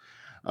month.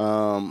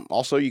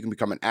 Also, you can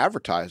become an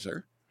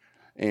advertiser.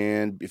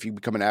 And if you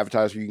become an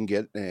advertiser, you can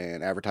get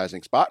an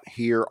advertising spot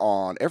here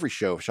on every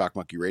show of Shock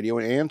Monkey Radio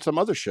and some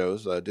other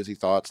shows, Dizzy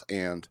Thoughts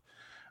and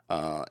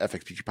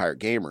FXPG Pirate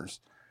Gamers.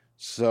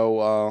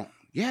 So,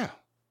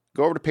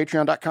 go over to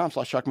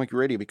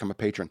patreon.com/shockmonkeyradio, become a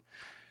patron.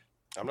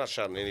 I'm not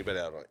shouting anybody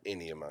out on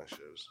any of my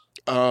shows.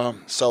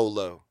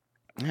 Solo.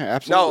 Yeah,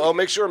 absolutely. No,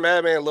 make sure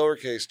Madman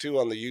lowercase too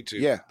on the YouTube.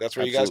 Yeah, that's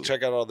where you guys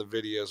check out all the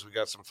videos. We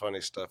got some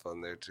funny stuff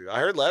on there too. I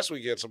heard last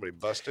week you had somebody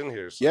bust in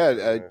here.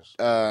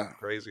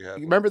 Crazy. You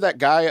remember that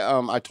guy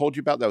I told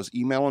you about that was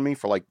emailing me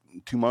for like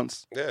 2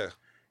 months? Yeah.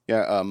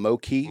 Yeah, Mo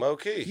Key. Mo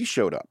Key. He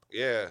showed up.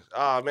 Yeah.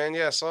 Oh, man,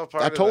 yeah, I saw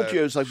part of that. I told you,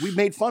 it was like, we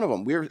made fun of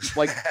him. We were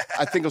like,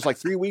 I think it was like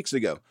 3 weeks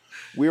ago.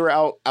 We were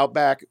out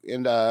back,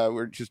 and we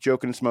were just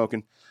joking and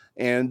smoking.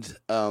 And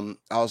I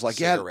was like,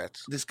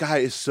 Cigarettes. Yeah, this guy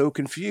is so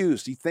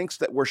confused. He thinks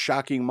that we're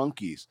shocking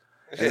monkeys.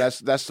 And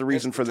that's the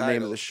reason for the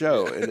name of the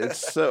show. And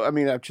it's so, I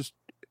mean,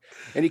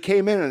 and he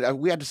came in, and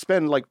we had to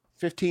spend like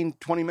 15,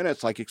 20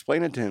 minutes like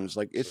explaining to him. It's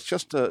like, it's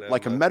just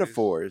a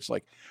metaphor. It's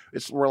like,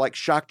 we're like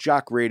shock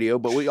jock radio,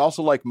 but we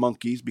also like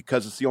monkeys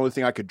because it's the only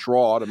thing I could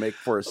draw to make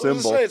for a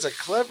symbol. It's a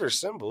clever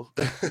symbol.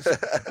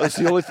 That's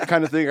the only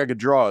kind of thing I could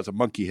draw is a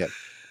monkey head.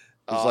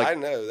 I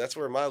know. That's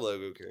where my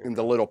logo came. And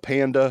the little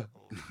panda.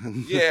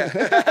 Yeah.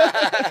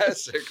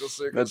 circle.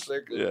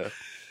 Yeah.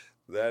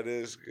 That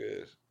is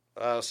good.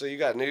 So you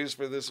got news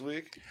for this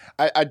week?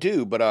 I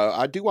do, but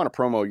I do want to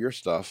promo your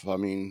stuff. I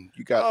mean,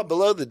 you got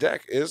Below the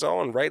Deck is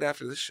on right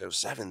after this show,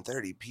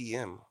 7:30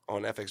 p.m.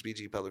 on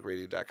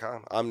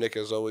fxbgpublicradio.com. I'm Nick,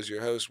 as always,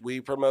 your host.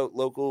 We promote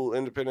local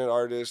independent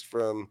artists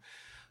from,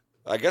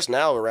 I guess,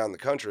 now around the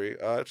country.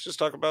 Let's just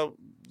talk about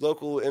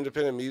local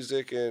independent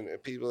music and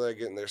people that are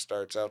getting their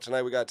starts out.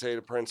 Tonight we got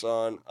Tater Prince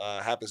on.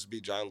 Happens to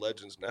be John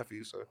Legend's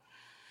nephew, so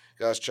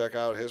guys check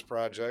out his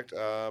project.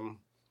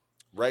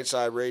 Right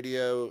Side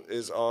Radio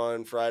is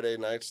on Friday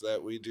nights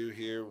that we do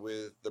here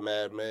with the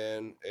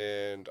Madman,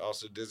 and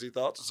also Dizzy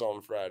Thoughts is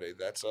on Friday.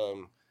 That's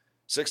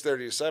 6:30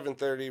 to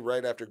 7:30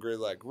 right after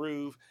Gridlock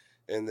Groove.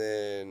 And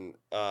then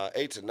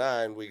 8 to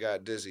 9, we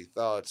got Dizzy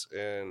Thoughts.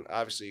 And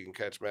obviously you can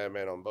catch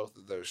Madman on both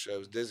of those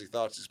shows. Dizzy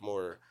Thoughts is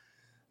more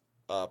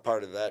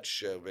part of that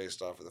show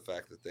based off of the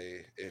fact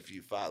that if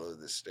you follow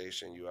this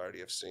station, you already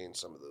have seen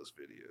some of those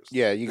videos.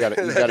 Yeah, you got to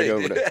go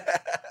over there.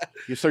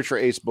 You search for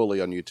Ace Bully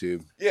on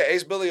YouTube. Yeah,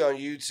 Ace Bully on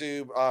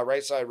YouTube,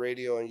 Right Side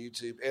Radio on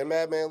YouTube, and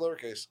Madman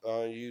Lowercase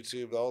on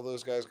YouTube. All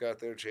those guys got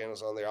their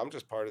channels on there. I'm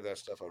just part of that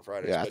stuff on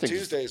Fridays. Yeah, but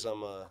Tuesdays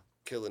I'm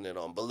killing it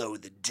on Below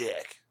the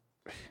Deck.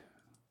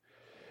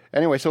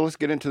 Anyway, so let's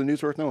get into the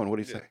news worth knowing. What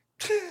do you say?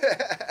 Did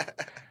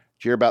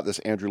you hear about this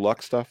Andrew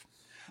Luck stuff?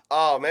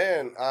 Oh,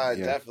 man.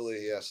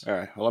 Definitely, yes. All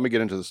right. Well, let me get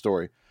into the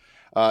story.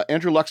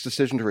 Andrew Luck's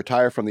decision to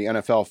retire from the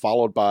NFL,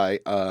 followed by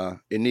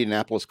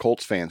Indianapolis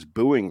Colts fans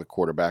booing the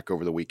quarterback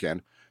over the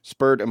weekend,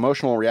 spurred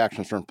emotional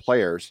reactions from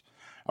players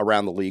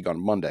around the league on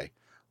Monday.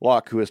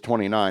 Luck, who is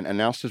 29,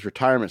 announced his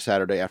retirement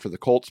Saturday after the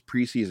Colts'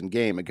 preseason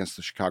game against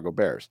the Chicago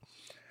Bears.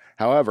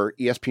 However,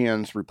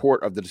 ESPN's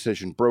report of the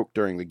decision broke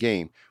during the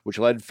game, which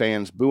led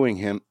fans booing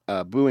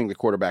the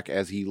quarterback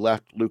as he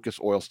left Lucas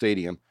Oil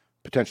Stadium,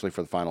 potentially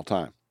for the final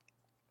time.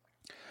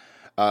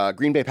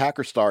 Green Bay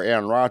Packers star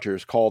Aaron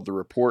Rodgers called the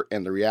report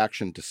and the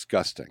reaction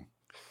disgusting.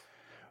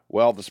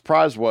 Well, the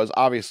surprise was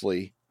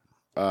obviously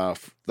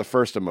the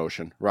first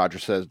emotion,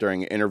 Rodgers says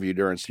during an interview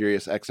during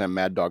Sirius XM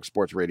Mad Dog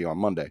Sports Radio on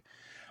Monday.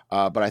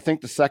 But I think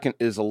the second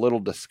is a little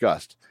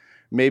disgust.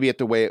 Maybe at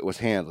the way it was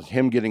handled.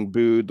 Him getting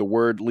booed, the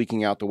word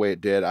leaking out the way it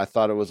did. I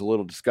thought it was a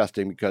little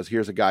disgusting because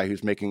here's a guy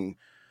who's making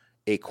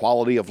a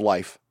quality of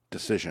life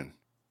decision.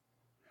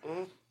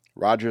 Mm-hmm.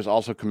 Rodgers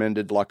also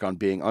commended Luck on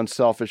being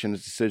unselfish in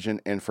his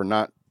decision and for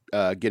not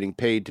getting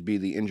paid to be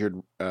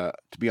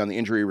on the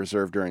injury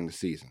reserve during the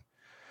season.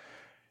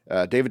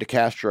 David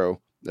DeCastro,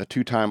 a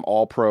two-time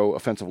All-Pro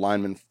offensive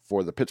lineman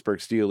for the Pittsburgh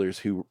Steelers,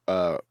 who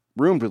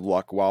roomed with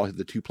Luck while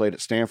the two played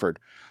at Stanford,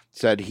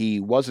 said he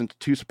wasn't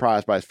too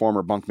surprised by his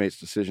former bunkmate's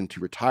decision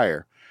to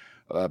retire,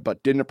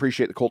 but didn't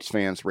appreciate the Colts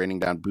fans raining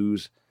down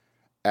boos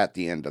at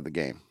the end of the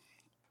game.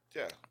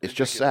 Yeah, it's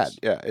just sad.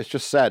 Yeah, it's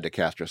just sad,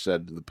 DeCastro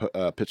said to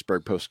the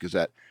Pittsburgh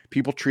Post-Gazette.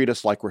 People treat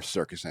us like we're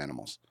circus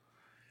animals.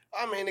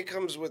 I mean, it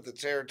comes with the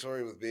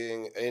territory with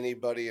being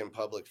anybody in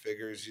public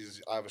figures.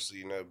 He's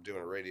obviously,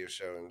 doing a radio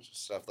show and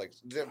stuff, like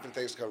different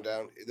things come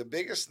down. The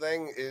biggest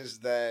thing is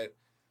that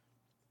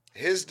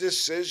his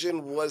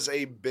decision was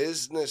a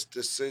business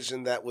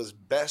decision that was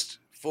best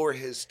for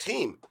his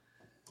team.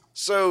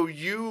 So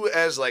you,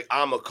 as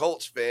I'm a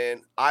Colts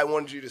fan, I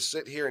wanted you to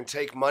sit here and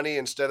take money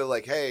instead of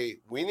hey,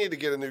 we need to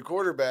get a new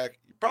quarterback.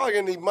 You're probably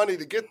going to need money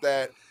to get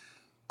that.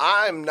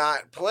 I'm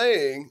not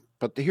playing.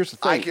 But here's the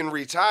thing. I can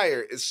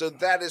retire. So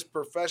that is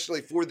professionally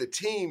for the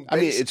team. I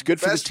mean, it's good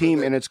for the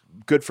team and it's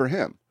good for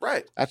him.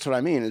 Right. That's what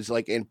I mean. It's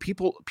and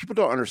people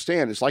don't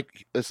understand. It's like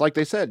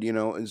they said,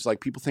 it's like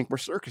people think we're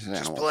circus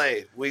animals. Just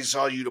play. We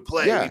saw you to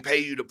play. Yeah. We pay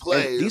you to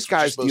play. And these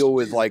guys deal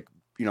with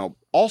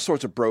all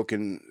sorts of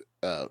broken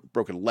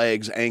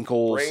legs,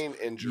 ankles, brain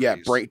injuries.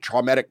 Yeah,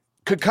 traumatic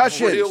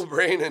concussions. Real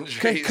brain injuries.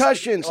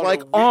 Concussions,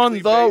 on the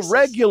basis.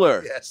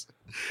 Regular. Yes.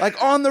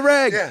 On the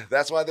reg. Yeah,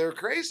 that's why they're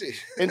crazy.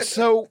 And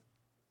so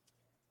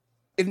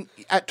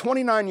at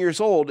 29 years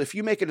old, if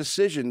you make a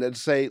decision that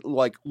say,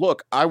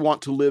 look, I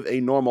want to live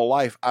a normal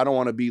life. I don't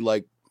want to be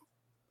like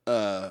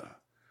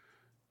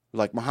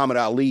Muhammad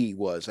Ali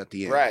was at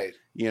the end. Right.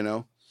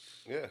 Yeah.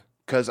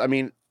 Because,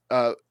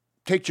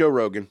 take Joe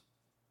Rogan.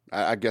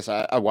 I guess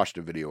I watched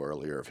a video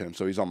earlier of him,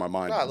 so he's on my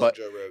mind. No, I love But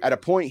Joe Rogan. at a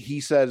point, he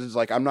says, "It's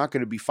like I'm not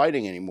going to be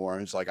fighting anymore."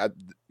 And it's like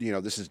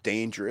this is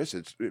dangerous.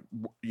 It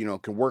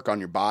can work on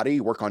your body,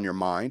 work on your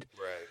mind,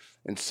 Right.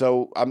 and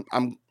so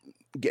I'm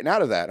getting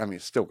out of that. I mean,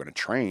 still going to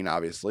train,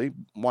 obviously.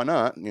 Why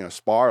not?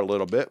 Spar a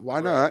little bit.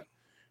 Why not?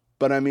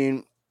 But I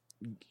mean,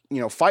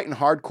 fighting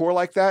hardcore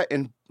like that,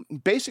 and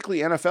basically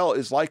NFL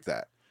is like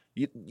that.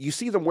 You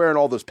see them wearing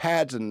all those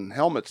pads and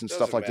helmets and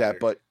stuff like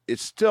that, but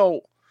it's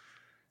still.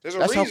 There's a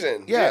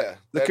reason.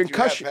 The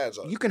concussion.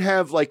 You can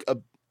have like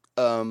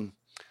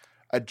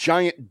a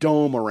giant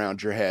dome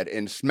around your head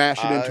and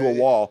smash it into a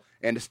wall,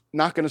 and it's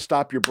not going to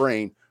stop your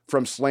brain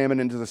from slamming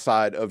into the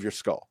side of your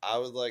skull. I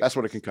would like that's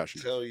what a concussion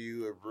is. Tell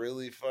you a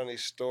really funny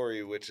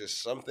story, which is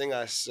something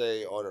I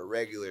say on a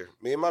regular.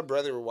 Me and my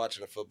brother were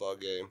watching a football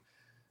game.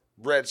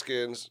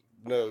 Redskins,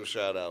 no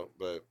shout out,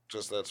 but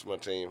just that's my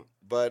team.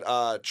 But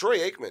Troy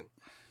Aikman,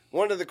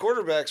 one of the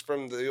quarterbacks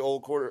from the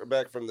old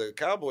quarterback from the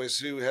Cowboys,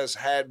 who has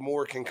had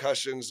more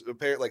concussions,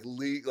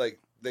 apparently, like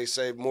they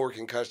say, more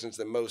concussions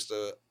than most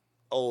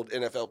old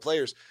NFL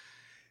players.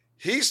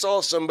 He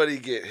saw somebody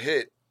get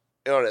hit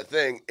on a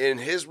thing, and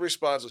his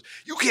response was,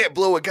 "You can't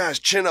blow a guy's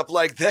chin up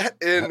like that."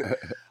 And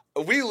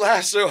we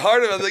laughed so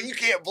hard at it. I was like, "You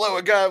can't blow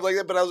a guy up like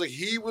that." But I was like,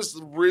 he was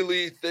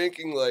really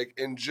thinking, like,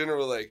 in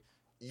general, like,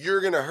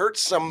 you're gonna hurt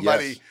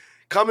somebody. Yes.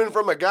 Coming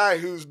from a guy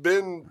who's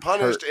been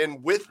punished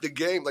and with the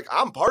game, like,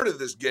 I'm part of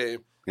this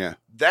game. Yeah.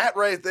 That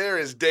right there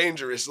is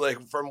dangerous,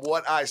 like, from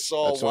what I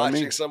saw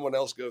watching someone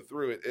else go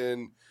through it.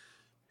 And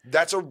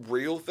that's a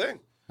real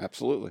thing.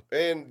 Absolutely.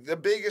 And the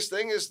biggest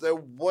thing is,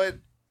 though,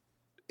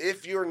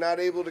 if you're not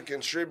able to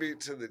contribute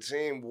to the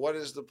team, what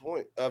is the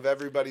point of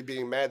everybody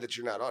being mad that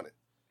you're not on it?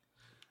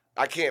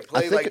 I can't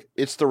play. I think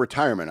it's the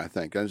retirement, I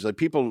think. It's like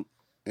people,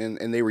 and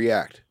they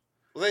react.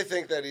 Well, they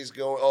think that he's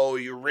going, "Oh,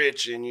 you're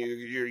rich and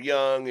you're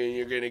young and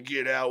you're going to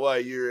get out while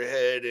you're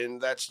ahead," and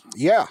that's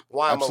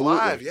why I'm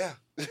alive. Yeah,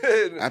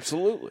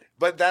 absolutely.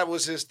 But that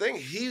was his thing.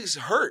 He's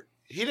hurt.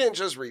 He didn't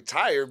just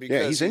retire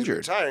because he's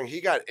injured. Retiring.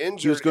 He got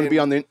injured. He was going to be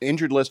on the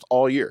injured list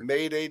all year.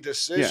 Made a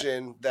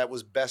decision that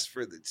was best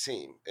for the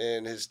team,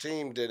 and his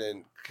team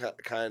didn't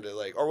kind of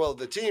like, or well,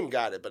 the team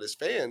got it, but his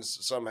fans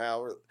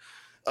somehow were,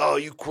 "Oh,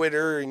 you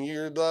quitter and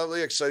you're blah, blah,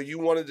 blah. So you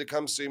wanted to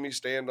come see me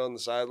stand on the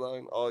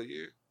sideline all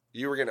year?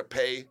 You were going to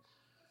pay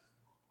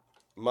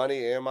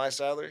money and my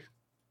salary?"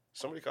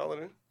 Somebody calling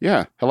in?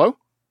 Yeah. Hello?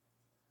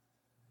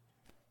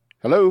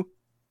 Hello?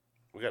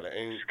 We got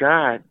an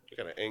Scott. We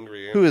got an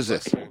angry. Who is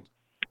this?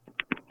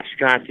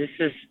 Scott, this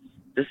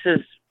is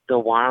the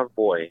Wild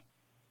Boy.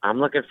 I'm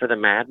looking for the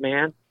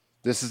Madman.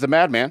 This is the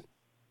Madman.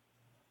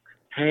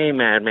 Hey,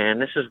 Madman.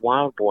 This is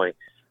Wild Boy.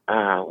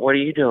 What are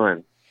you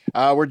doing?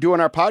 We're doing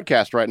our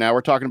podcast right now.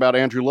 We're talking about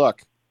Andrew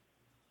Luck.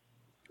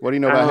 What do you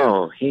know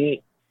about him?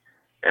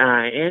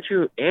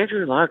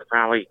 Andrew Luck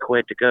probably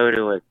quit to go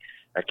to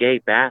a gay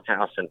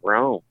bathhouse in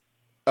Rome.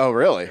 Oh,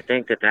 really? I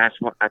think that's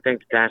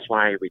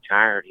why he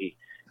retired.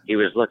 He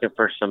was looking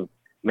for some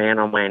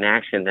man-on-man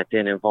action that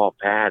didn't involve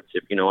pads,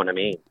 if you know what I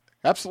mean.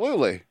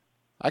 Absolutely.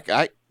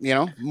 I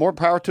more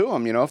power to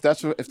him. If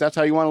that's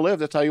how you want to live,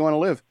 that's how you want to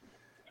live.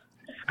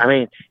 I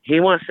mean, he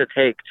wants to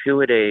take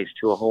two-a-days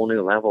to a whole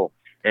new level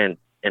and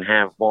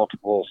have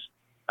multiples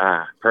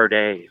per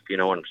day, if you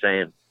know what I'm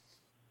saying.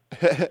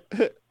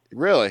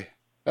 Really?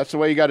 That's the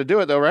way you got to do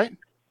it, though, right?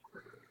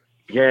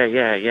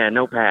 Yeah.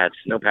 No pads,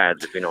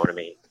 if you know what I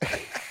mean.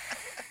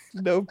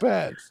 No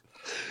pads.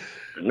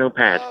 No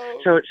pads.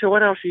 So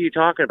what else are you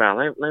talking about?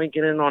 Let me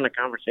get in on the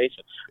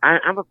conversation.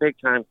 I'm a big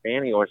time fan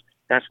of yours.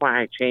 That's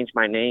why I changed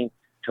my name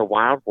to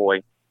Wild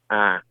Boy.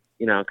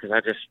 Because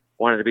I just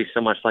wanted to be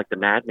so much like the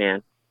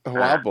Madman. A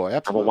Wild Boy,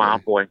 absolutely. I'm a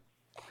Wild Boy.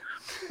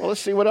 Well,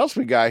 let's see what else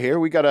we got here.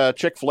 We got a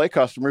Chick-fil-A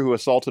customer who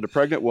assaulted a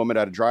pregnant woman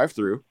at a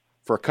drive-thru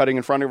for cutting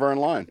in front of her in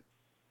line.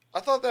 I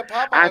thought that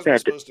Popeyes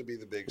was supposed to be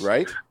the big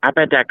right? I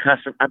bet that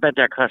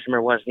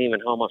customer wasn't even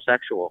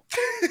homosexual.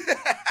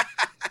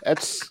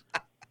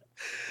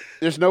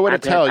 There's no way to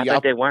tell you. I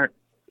bet they weren't.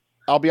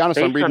 I'll be honest.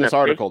 I'm reading this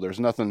article. There's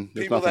nothing.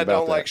 People that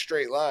don't like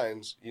straight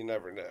lines, you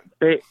never know.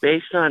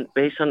 Based on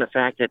the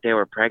fact that they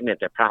were pregnant,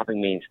 that probably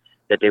means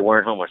that they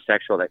weren't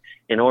homosexual. That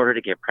in order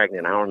to get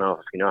pregnant, I don't know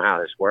if you know how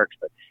this works,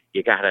 but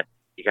you gotta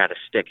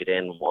stick it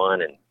in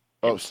one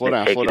and slow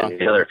down. Take it in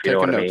the other, if you know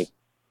what I mean.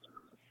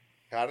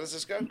 How does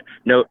this go?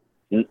 No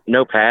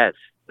pads.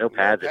 No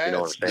pads, if you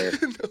know what I'm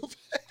saying.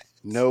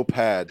 No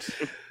pads.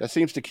 That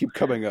seems to keep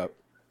coming up.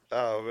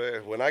 Oh,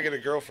 man. When I get a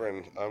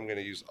girlfriend, I'm going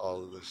to use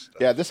all of this stuff.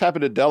 Yeah, this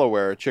happened in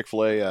Delaware,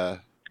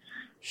 Chick-fil-A.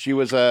 She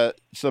was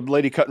some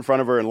lady cut in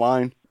front of her in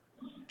line.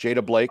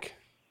 Jada Blake,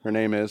 her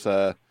name is.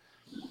 They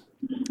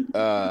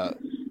got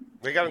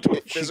into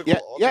a physical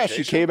altercation? Yeah,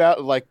 she came out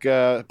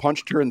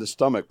punched her in the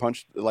stomach.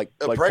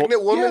 A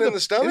pregnant woman in the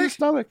stomach? In the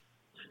stomach.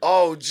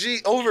 Oh,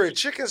 gee, over a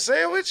chicken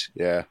sandwich?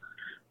 Yeah.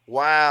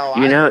 Wow.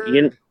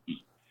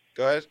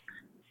 Go ahead.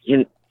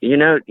 You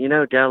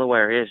know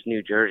Delaware is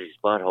New Jersey's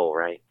butthole,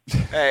 right?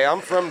 Hey,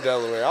 I'm from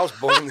Delaware. I was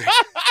born there.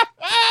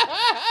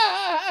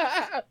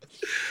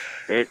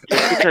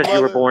 Just because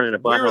you were born in a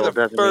we were butthole the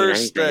doesn't mean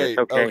anything. state. It's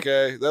okay.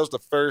 Okay, that was the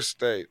first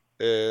state,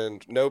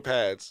 and no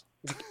pads.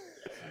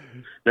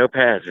 No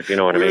pads, if you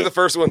know what I We mean. were the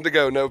first one to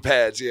go. No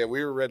pads. Yeah,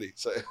 we were ready.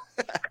 So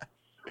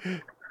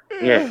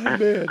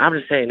Yeah, I'm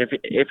just saying,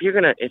 if you're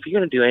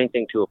gonna do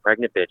anything to a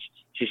pregnant bitch,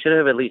 she should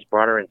have at least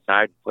brought her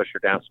inside and pushed her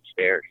down some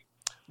stairs.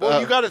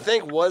 well, you got to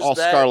think all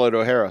Scarlett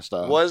O'Hara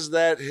style. was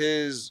that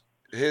his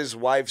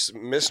wife's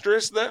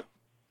mistress though?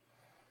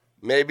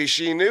 Maybe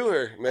she knew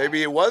her.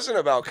 Maybe it wasn't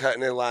about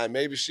cutting in line.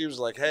 Maybe she was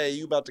like, "Hey,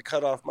 you about to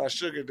cut off my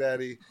sugar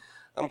daddy?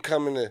 I'm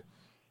coming to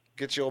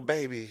get your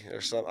baby or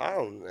something." I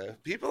don't know.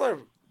 People are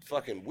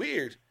fucking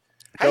weird.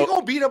 How you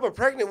gonna beat up a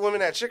pregnant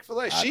woman at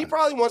Chick-fil-A? She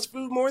probably wants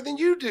food more than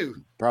you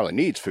do. Probably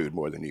needs food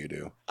more than you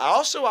do.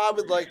 I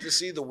would like to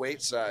see the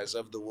weight size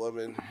of the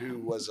woman who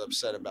was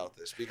upset about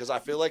this, because I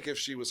feel like if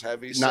she was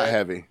heavy, Not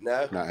heavy.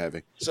 No, Not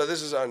heavy. So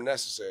this is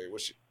unnecessary.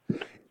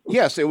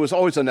 Yes, it was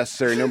always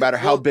unnecessary, no matter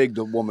how big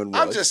the woman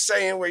was. I'm just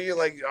saying, where you're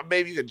like,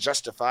 maybe you could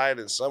justify it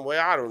in some way.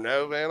 I don't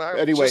know, man.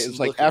 Anyway, it's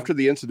like after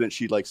the incident,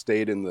 she like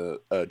stayed in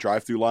the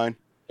drive-through line.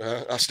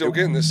 I'm still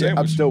getting the sandwich.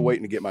 I'm still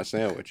waiting to get my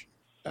sandwich.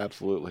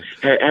 Absolutely.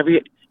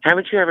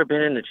 Haven't you ever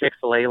been in the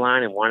Chick-fil-A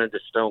line and wanted to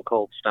stone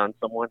cold stun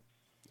someone?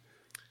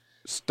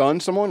 Stun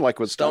someone like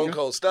with Stone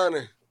Cold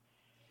Stunner.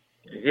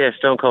 Yeah,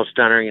 stone cold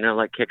stunner.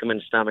 Like kick them in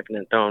the stomach and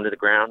then throw them to the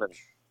ground,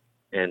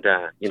 and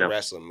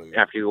Wrestling movie.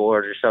 after you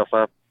order yourself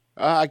up.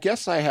 I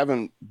guess I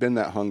haven't been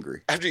that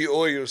hungry. After you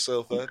oil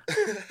yourself up.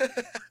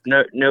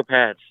 No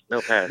pads.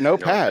 No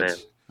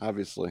pads,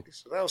 obviously.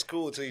 So that was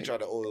cool until you tried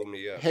to oil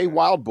me up. Hey,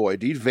 Wild Boy,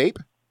 do you vape?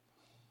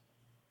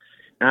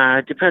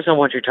 It depends on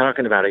what you're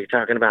talking about. Are you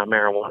talking about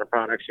marijuana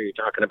products, or are you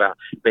talking about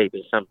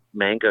vaping some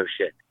mango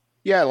shit?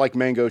 Yeah, like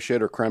mango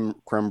shit or creme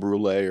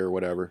brulee or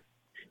whatever.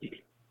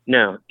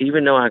 No,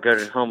 even though I go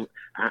to home,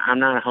 I'm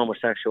not a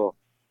homosexual.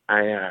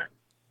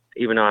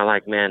 Even though I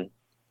like men.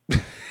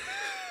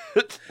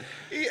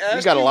 He asked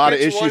you got a lot of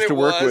which issues one to it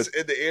work was, with.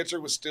 and the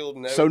answer was still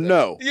no. So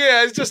no.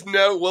 Yeah, it's just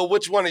no. Well,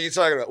 which one are you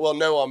talking about? Well,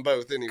 no on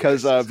both anyway.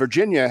 Because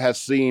Virginia has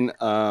seen 3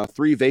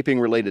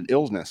 vaping-related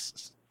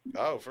illnesses.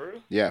 Oh, for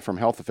real? Yeah, from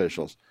health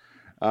officials.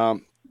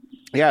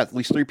 At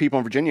least 3 people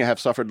in Virginia have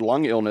suffered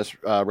lung illness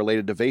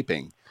related to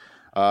vaping.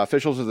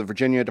 Officials of the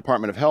Virginia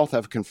Department of Health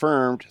have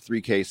confirmed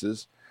 3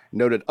 cases,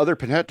 noted other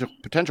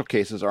potential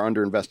cases are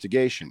under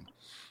investigation.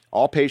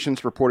 All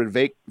patients reported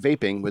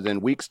vaping within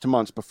weeks to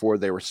months before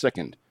they were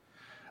sickened.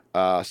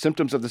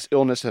 Symptoms of this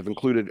illness have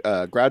included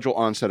gradual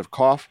onset of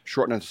cough,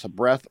 shortness of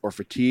breath, or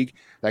fatigue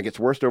that gets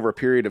worse over a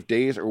period of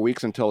days or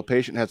weeks until a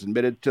patient has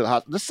admitted to the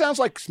hospital. This sounds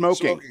like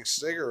smoking. Smoking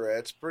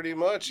cigarettes, pretty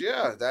much.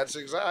 Yeah, that's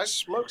exact. I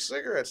smoke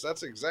cigarettes.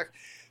 That's exact.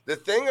 The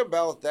thing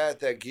about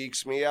that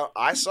geeks me out,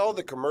 I saw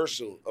the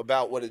commercial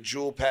about what a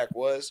Juul pack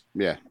was.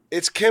 Yeah.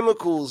 It's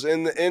chemicals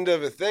in the end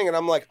of a thing. And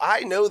I'm like,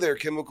 I know there are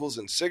chemicals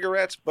in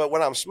cigarettes, but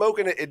when I'm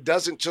smoking it, it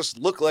doesn't just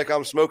look like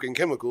I'm smoking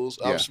chemicals.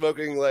 Yeah. I'm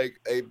smoking like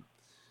a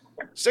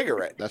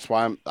cigarette. That's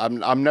why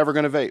I'm never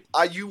going to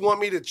vape. You want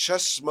me to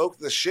just smoke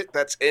the shit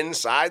that's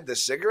inside the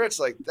cigarettes?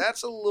 Like,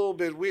 that's a little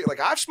bit weird.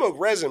 Like, I've smoked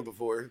resin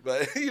before,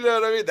 but you know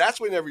what I mean?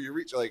 That's whenever you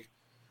reach, like,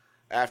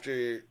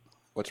 after...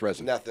 What's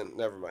resin? Nothing.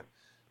 Never mind.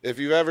 If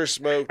you've ever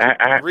smoked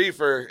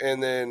reefer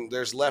and then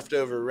there's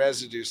leftover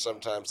residue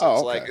sometimes,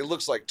 it's like it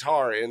looks like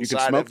tar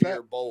inside of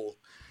your bowl.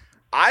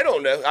 I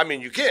don't know. I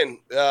mean, you can.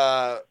 Is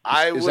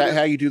that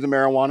how you do the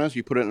marijuanas?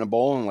 You put it in a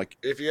bowl and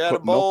if you had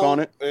put a bowl milk on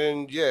it,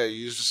 and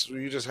you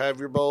just have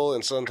your bowl,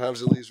 and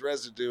sometimes it leaves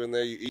residue in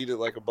there. You eat it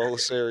like a bowl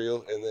of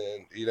cereal, and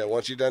then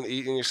once you're done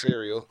eating your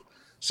cereal,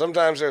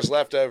 sometimes there's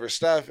leftover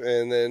stuff,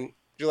 and then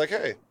you're like,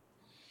 hey,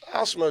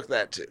 I'll smoke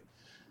that too.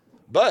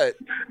 But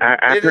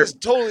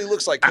it totally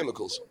looks like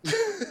chemicals.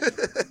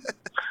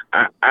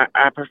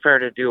 I prefer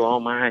to do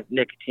all my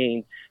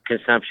nicotine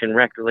consumption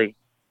rectally.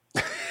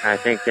 I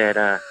think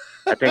that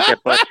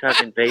butt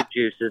chugging vape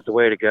juice is the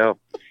way to go.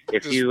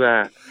 If you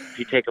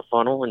take a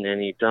funnel and then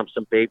you dump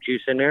some vape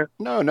juice in there,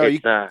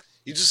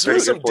 you just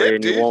put some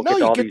dip, dude.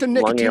 You get the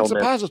nicotine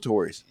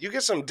suppositories. You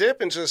get some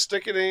dip and just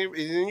stick it in,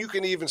 and you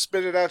can even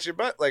spit it out your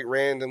butt like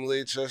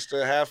randomly just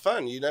to have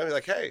fun.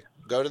 Like, hey,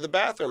 go to the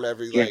bathroom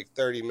every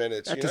 30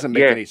 minutes. That doesn't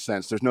make any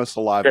sense. There's no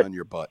saliva in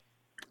your butt.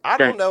 I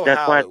don't know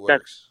how it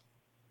works.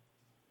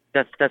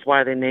 That's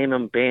why they name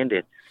them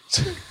bandits.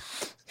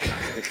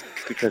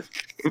 because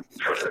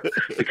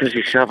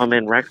you shove them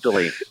in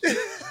rectally,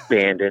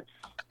 bandits.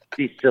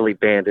 These silly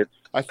bandits.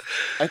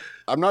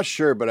 I'm not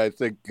sure, but I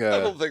think I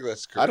don't think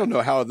that's correct. I don't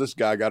know how this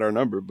guy got our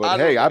number, but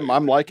hey,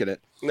 I'm liking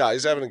it. No,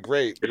 he's having a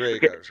great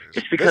conversation.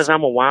 It's because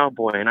I'm a wild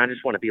boy and I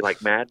just want to be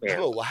like Madman.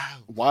 Oh, wow.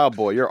 Wild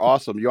boy, you're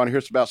awesome. You want to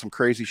hear about some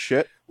crazy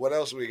shit? What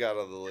else we got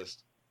on the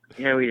list?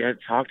 Yeah,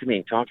 talk to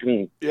me.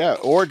 Yeah,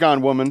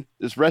 Oregon woman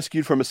is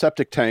rescued from a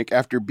septic tank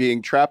after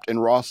being trapped in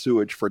raw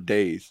sewage for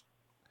days.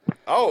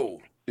 Oh.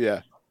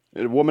 Yeah.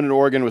 A woman in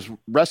Oregon was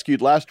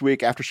rescued last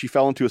week after she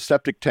fell into a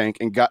septic tank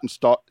and gotten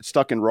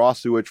stuck in raw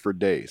sewage for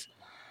days.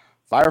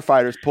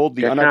 Firefighters pulled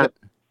the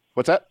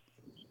What's that?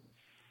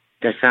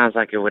 That sounds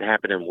like it would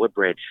happen in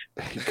Woodbridge.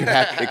 It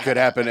could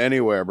happen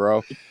anywhere,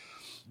 bro.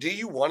 Do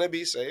you want to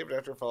be saved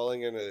after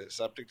falling in a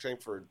septic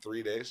tank for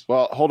 3 days?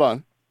 Well, hold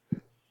on.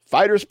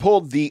 Fighters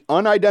pulled the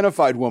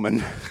unidentified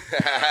woman.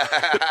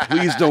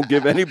 Please don't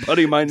give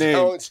anybody my name.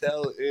 Don't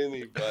tell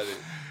anybody.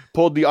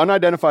 Pulled the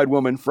unidentified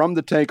woman from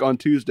the tank on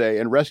Tuesday,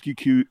 and rescue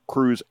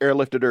crews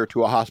airlifted her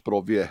to a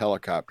hospital via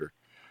helicopter.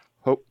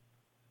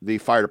 The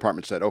fire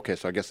department said, okay,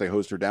 so I guess they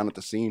hosed her down at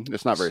the scene.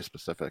 It's not very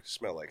specific.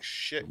 Smell like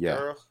shit, Yeah.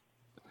 girl.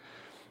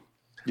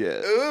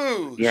 Yeah.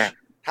 Ooh. Yeah.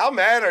 How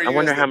mad are you I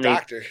wonder as how the many-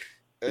 doctor?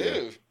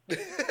 Ooh.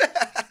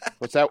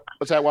 What's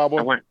that, Wild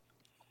Boy?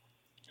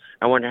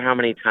 I wonder how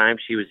many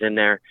times she was in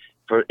there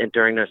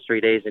during those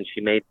 3 days, and she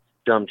made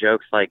dumb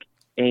jokes like,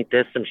 "Ain't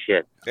this some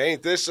shit?"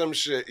 Ain't this some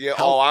shit? Yeah.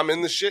 I'm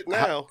in the shit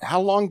now.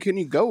 How long can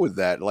you go with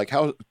that? Like,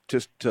 how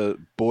just to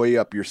buoy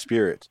up your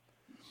spirits?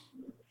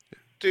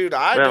 Dude,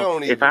 I Well,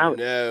 don't if even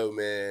know,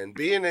 man.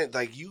 Being it,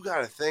 like, you got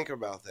to think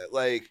about that.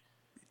 Like,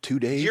 2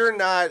 days? you're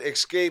not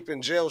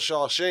escaping jail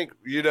Shawshank.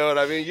 You know what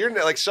I mean? You're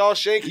not, like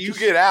Shawshank, you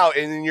get out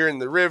and then you're in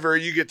the river.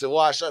 You get to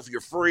wash up.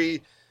 You're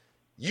free.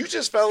 You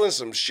just fell in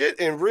some shit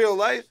in real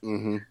life.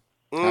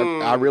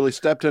 Mm-hmm. I really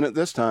stepped in it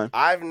this time.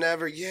 I've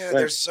never,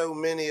 there's so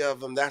many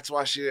of them. That's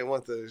why she didn't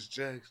want those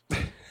jokes.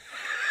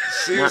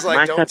 She was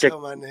like, don't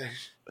tell my name.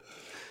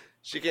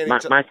 She can't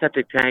even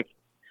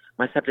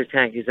My septic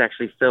tank is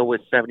actually filled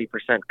with 70%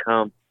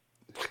 cum.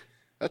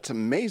 That's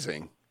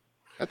amazing.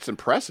 That's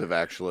impressive,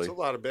 actually. It's a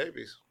lot of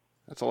babies.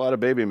 That's a lot of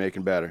baby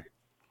making batter.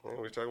 Yeah,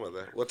 we're talking about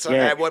that. What's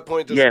Yeah. At what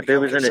point does Yeah, it if it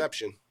become was in a-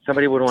 conception?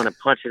 Somebody would want to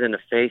punch it in the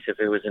face if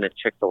it was in a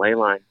Chick-fil-A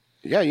line.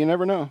 Yeah, you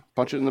never know.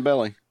 Punch it in the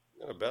belly.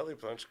 Got a belly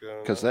punch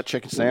going Because on. that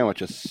chicken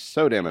sandwich is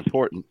so damn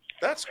important.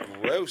 That's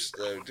gross,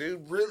 though,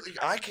 dude. Really,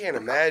 I can't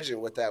imagine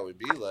what that would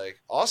be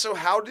like. Also,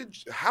 how did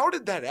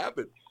that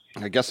happen?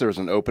 I guess there was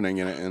an opening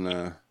in it,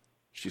 and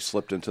she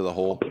slipped into the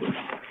hole.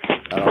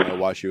 I don't know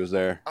why she was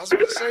there. I was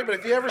going to say, but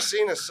have you ever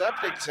seen a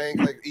septic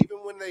tank? Like, even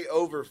when they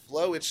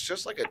overflow, it's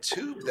just like a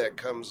tube that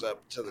comes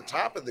up to the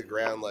top of the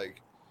ground.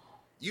 Like,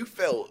 you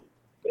fell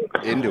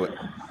Into it.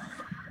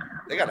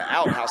 They got an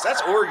outhouse.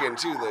 That's Oregon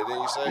too, though,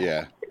 didn't you say?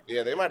 Yeah.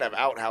 Yeah, they might have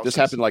outhouses. This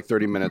happened like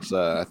 30 minutes,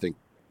 I think,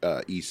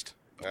 east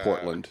of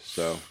Portland.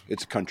 So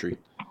it's country.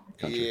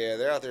 Yeah,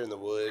 they're out there in the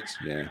woods.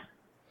 Yeah.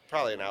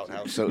 Probably an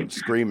outhouse. So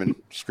screaming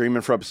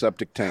from a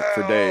septic tank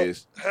for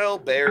days. Hell,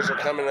 bears are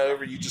coming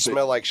over. You just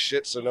smell like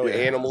shit, so no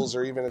animals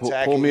are even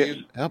attacking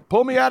you.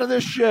 Pull me out of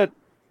this shit.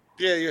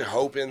 Yeah, you're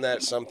hoping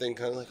that something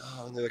kind of like,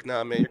 oh, and they're like,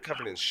 nah, man, you're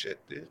covered in shit,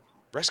 dude.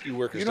 Rescue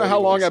workers. You know how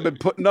long I've been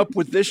putting up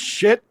with this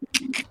shit?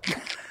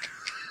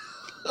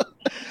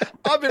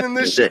 I've been in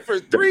this shit for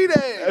 3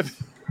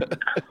 days.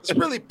 It's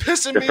really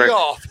pissing me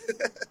off.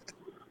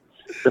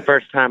 The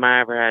first time I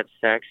ever had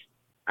sex,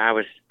 I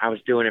was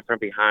doing it from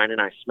behind and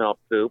I smelled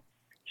poop.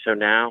 So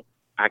now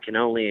I can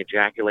only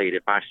ejaculate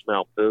if I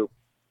smell poop.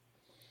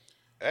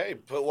 Hey,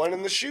 put one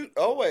in the chute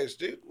always,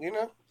 dude. You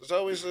know, there's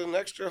always an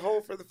extra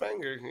hole for the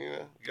finger, you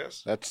know, I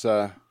guess. That's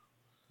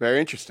very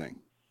interesting,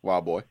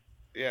 Wild Boy.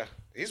 Yeah.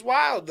 He's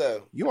wild,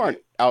 though. You aren't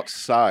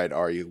outside,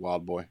 are you,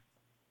 Wild Boy?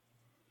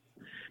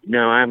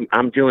 No,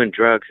 I'm doing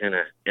drugs in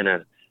a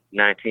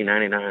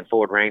 1999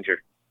 Ford Ranger.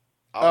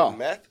 Oh.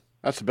 Meth?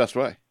 That's the best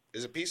way.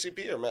 Is it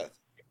PCP or meth?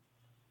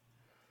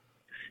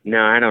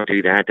 No, I don't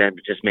do that. That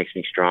just makes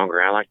me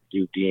stronger. I like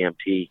to do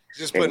DMT.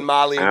 Just putting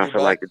Molly in I your also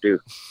butt? like to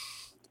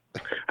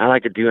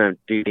do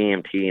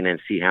DMT and then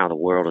see how the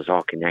world is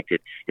all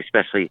connected.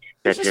 Especially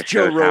that just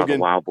shows how the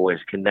Wild Boy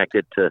is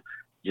connected to.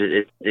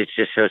 It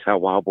just shows how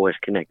Wild Boy is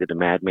connected to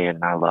Madman,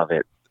 and I love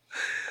it.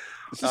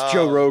 This is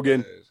Joe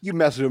Rogan. Man. You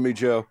messing with me,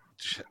 Joe?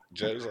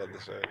 Joe's on the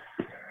show.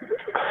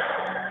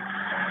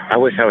 I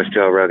wish I was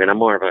Joe Rogan. I'm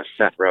more of a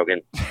Seth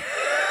Rogen.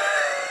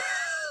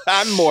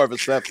 I'm more of a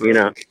Seth Rogen. You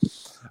know,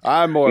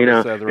 I'm more of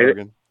a Seth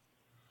Rogen.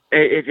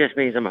 It just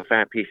means I'm a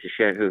fat piece of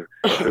shit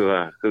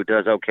who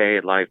does okay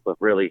at life, but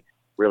really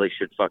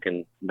should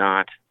fucking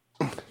not.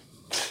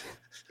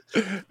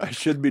 I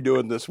should be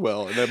doing this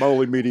well, and I'm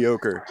only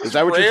mediocre. Is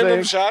that what you're saying?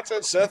 Random shots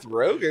at Seth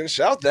Rogen.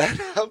 Shout that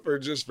out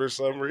for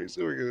some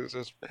reason. We're gonna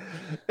just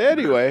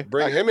anyway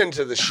bring him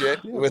into the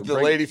shit with the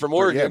lady from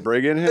Oregon. Yeah,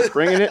 bringing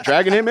him,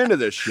 dragging him into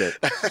this shit.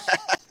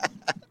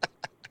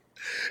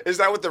 Is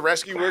that what the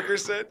rescue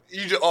workers said?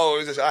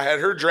 I had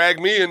her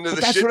drag me into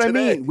the That's shit what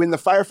today. I mean. When the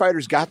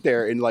firefighters got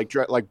there and like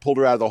pulled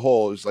her out of the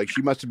hole, it was like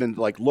she must have been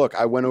like, "Look,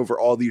 I went over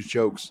all these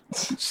jokes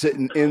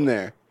sitting in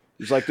there."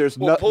 It's like there's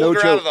no pulling her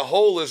joke. out of the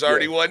hole is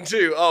already one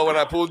too. Oh, when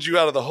I pulled you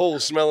out of the hole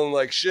smelling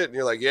like shit, and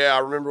you're like, "Yeah, I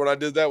remember when I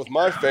did that with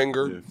my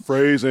finger."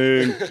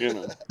 Phrasing, you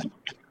know.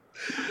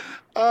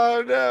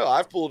 Oh no,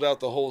 I've pulled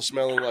out the hole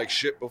smelling like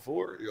shit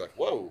before. You're like,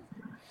 "Whoa."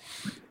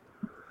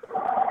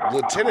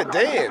 Lieutenant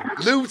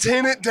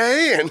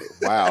Dan.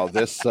 Wow,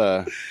 this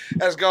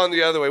has gone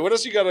the other way. What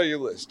else you got on your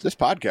list? This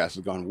podcast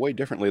has gone way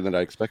differently than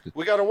I expected.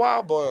 We got a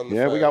Wild Boy on the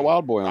phone. We got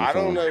Wild Boy on the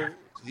phone. I don't know.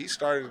 He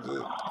started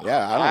to.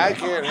 Yeah, I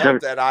can't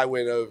help that I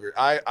went over.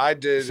 I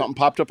did. Something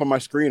popped up on my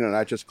screen and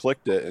I just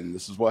clicked it, and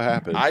this is what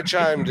happened. I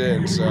chimed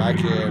in, so I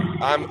can.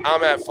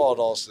 I'm at fault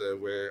also,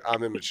 where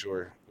I'm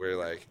immature. Where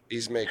like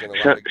he's making a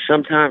lot of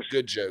sometimes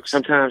good jokes.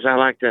 Sometimes I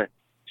like to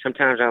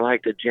sometimes I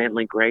like to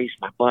gently graze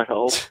my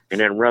butthole and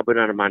then rub it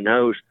under my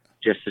nose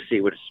just to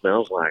see what it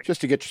smells like.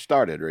 Just to get you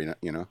started,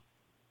 you know.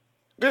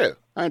 Yeah.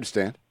 I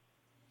understand.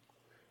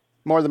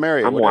 More the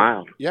merrier. I'm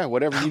wild. Yeah,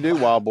 whatever you do,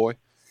 wild boy.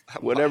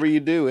 Whatever you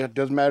do, it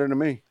doesn't matter to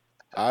me.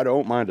 I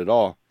don't mind at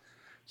all.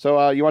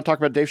 So you want to talk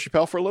about Dave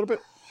Chappelle for a little bit?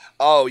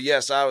 Oh,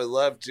 yes, I would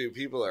love to.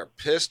 People are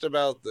pissed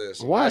about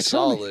this. Why? I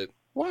saw it.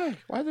 Why?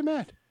 Why are they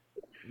mad?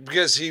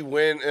 Because he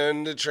went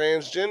into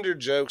transgender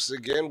jokes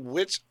again,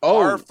 which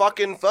are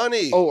fucking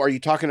funny. Oh, are you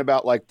talking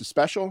about like the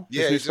special?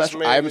 Yeah, new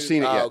special? I haven't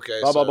seen it yet. Okay,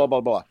 blah, blah,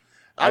 blah, blah.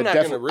 I'm not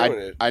going to ruin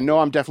it. I know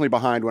I'm definitely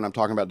behind when I'm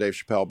talking about Dave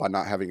Chappelle by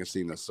not having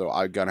seen this, so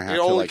I'm going to have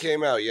to. It only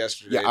came out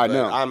yesterday. Yeah, I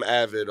know. I'm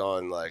avid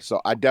on like.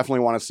 So I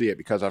definitely want to see it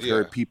because I've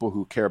heard people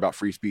who care about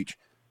free speech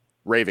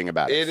raving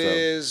about it. It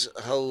is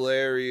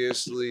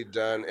hilariously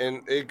done,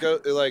 and it go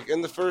like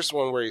in the first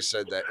one where he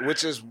said that,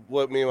 which is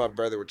what me and my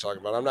brother were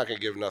talking about. I'm not going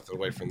to give nothing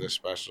away from this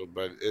special,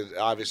 but it,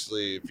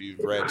 obviously, if you've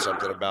read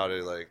something about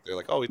it, like they're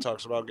like, oh, he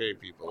talks about gay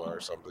people or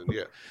something.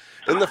 Yeah.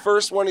 In the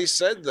first one, he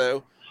said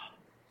though,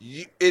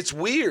 it's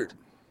weird.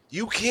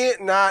 You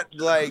can't not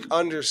like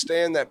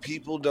understand that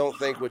people don't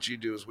think what you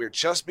do is weird.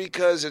 Just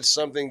because it's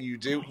something you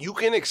do, you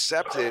can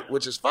accept it,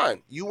 which is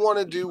fine. You want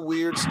to do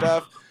weird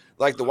stuff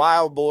like the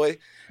Wild Boy,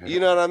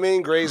 you know what I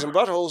mean? Grazing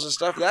buttholes and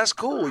stuff. That's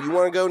cool. You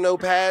want to go no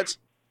pads?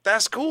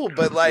 That's cool.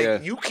 But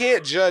like, you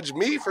can't judge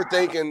me for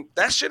thinking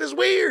that shit is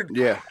weird.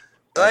 Yeah.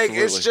 Like,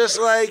 absolutely. it's just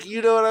like,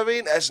 you know what I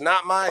mean? That's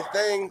not my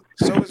thing.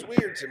 So it's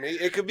weird to me.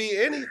 It could be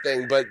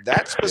anything, but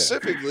that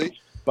specifically.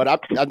 But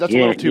that's a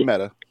little too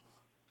meta.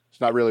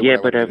 Not really. Yeah,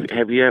 but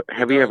have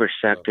you ever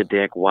sucked a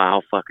dick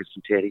while fucking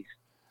some titties?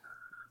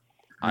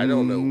 I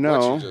don't know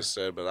what you just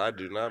said, but I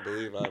do not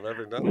believe I've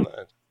ever done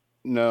that.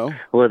 No.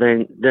 Well,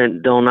 then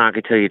don't knock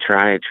it till you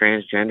try it.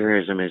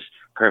 Transgenderism is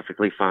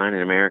perfectly fine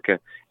in America.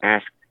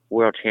 Ask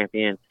world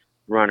champion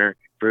runner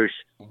Bruce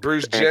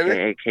Jenner,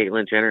 aka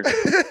Caitlyn Jenner.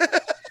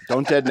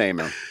 Don't dead name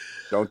her.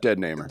 Don't dead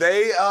name her.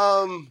 They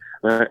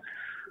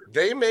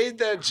made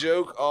that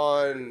joke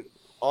on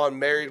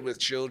Married with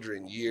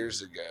Children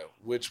years ago,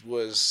 which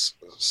was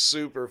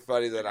super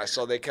funny that I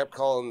saw. They kept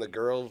calling the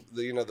girl,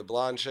 the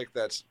blonde chick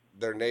that's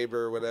their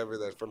neighbor or whatever,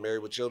 that's from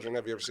Married with Children.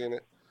 Have you ever seen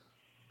it?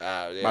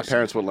 Yeah, my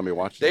parents wouldn't let me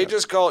watch it. They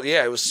just called,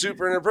 it was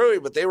super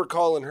inappropriate, but they were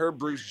calling her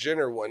Bruce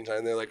Jenner one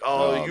time. They're like,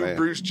 oh you man.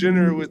 Bruce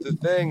Jenner with the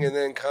thing. And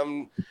then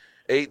come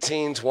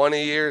 18,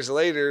 20 years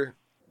later,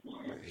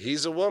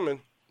 he's a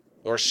woman.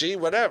 Or she,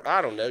 whatever.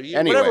 I don't know.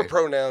 Anyway, whatever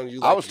pronoun you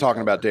like. I was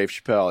talking about Dave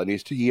Chappelle, and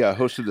he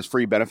hosted this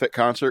free benefit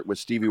concert with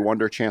Stevie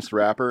Wonder, Chance the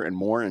Rapper, and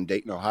more in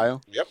Dayton, Ohio.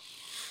 Yep.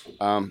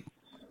 And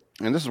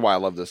this is why I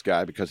love this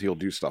guy, because he'll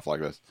do stuff like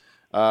this.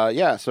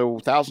 So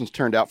thousands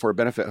turned out for a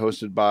benefit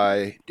hosted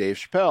by Dave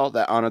Chappelle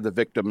that honored the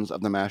victims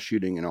of the mass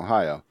shooting in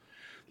Ohio.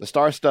 The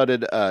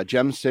star-studded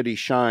Gem City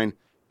Shine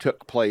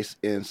took place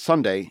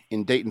Sunday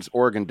in Dayton's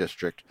Oregon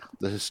District,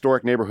 the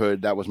historic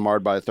neighborhood that was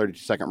marred by the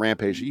 32-second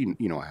rampage. You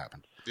know what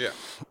happened. Yeah.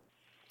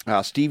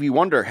 Stevie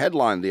Wonder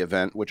headlined the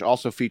event, which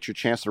also featured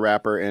Chance the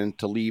Rapper and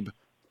Talib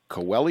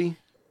Kweli.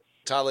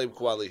 Talib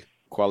Kweli.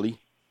 Kweli.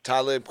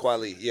 Talib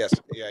Kweli, yes.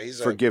 Yeah, he's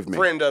a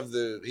friend of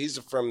he's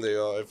from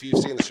the, if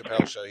you've seen the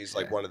Chappelle Show, he's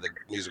like one of the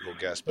musical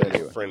guests, but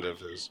anyway. He's a friend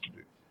of his.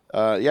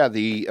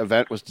 The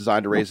event was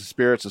designed to raise the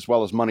spirits as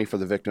well as money for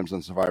the victims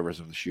and survivors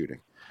of the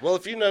shooting. Well,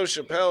 if you know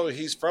Chappelle,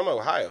 he's from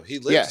Ohio. He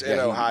lives in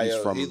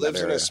Ohio. He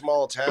lives in a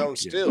small town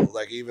still.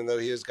 Like, even though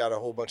he has got a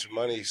whole bunch of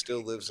money, he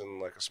still lives in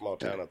like a small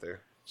town out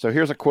there. So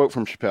here's a quote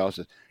from Chappelle. It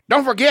says,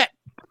 "Don't forget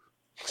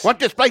what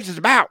this place is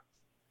about.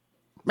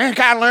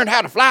 Mankind learned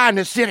how to fly in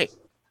this city.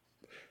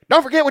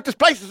 Don't forget what this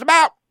place is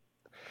about.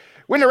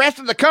 When the rest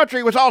of the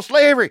country was all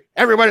slavery,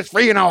 everybody's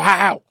free in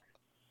Ohio."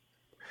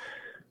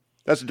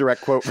 That's a direct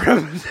quote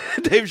from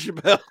Dave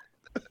Chappelle.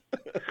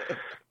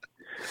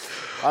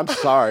 I'm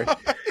sorry.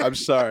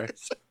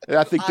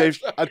 I think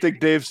Dave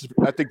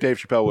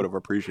Chappelle would have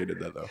appreciated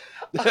that though.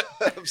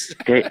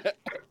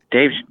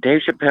 Dave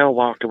Chappelle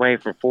walked away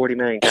from $40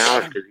 million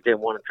because he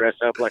didn't want to dress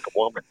up like a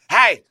woman.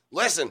 Hey,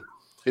 listen.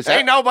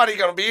 Ain't nobody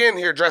gonna be in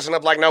here dressing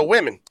up like no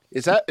women.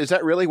 Is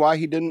that really why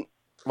he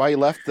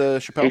left the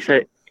Chappelle show?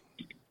 Said,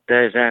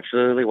 that is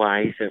absolutely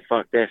why. He said,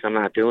 "Fuck this, I'm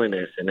not doing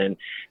this." And then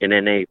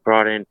they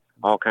brought in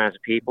all kinds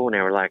of people, and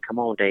they were like, "Come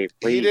on, Dave,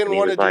 please." He didn't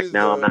want to do like,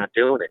 "No, I'm not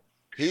doing it."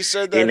 He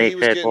said that he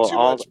was getting too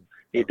much.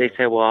 They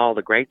said, "Well, all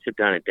the greats have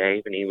done it,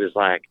 Dave," and he was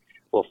like,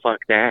 "Well,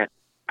 fuck that.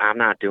 I'm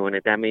not doing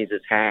it. That means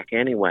it's hack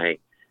anyway."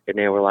 And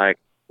they were like,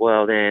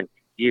 "Well, then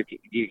you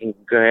can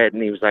go ahead."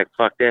 And he was like,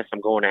 "Fuck this, I'm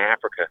going to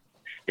Africa."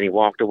 And he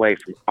walked away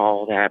from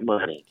all that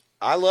money.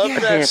 I love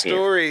that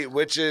story,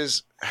 which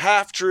is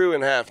half true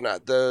and half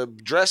not. The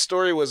dress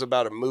story was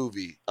about a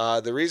movie.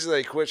 The reason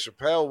they quit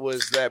Chappelle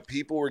was that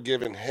people were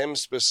giving him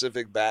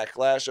specific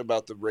backlash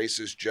about the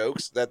racist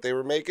jokes that they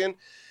were making.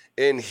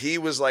 And he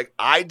was like,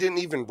 "I didn't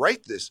even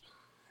write this."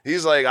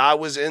 He's like, "I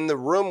was in the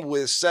room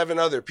with 7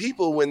 other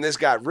people when this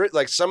got written.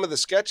 Like, some of the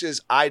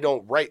sketches I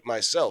don't write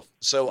myself.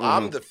 So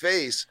I'm the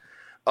face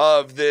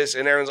of this,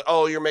 and everyone's like,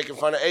 oh, you're making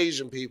fun of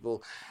Asian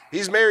people.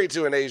 He's married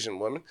to an Asian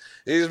woman.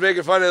 He's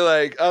making fun of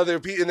like other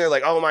people, and they're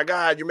like, oh my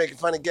God, you're making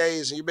fun of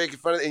gays, and you're making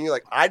fun of, and you're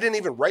like, I didn't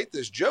even write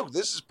this joke.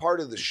 This is part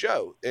of the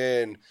show,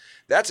 and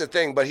that's a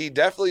thing. But he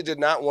definitely did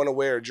not want to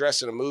wear a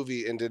dress in a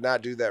movie and did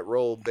not do that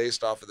role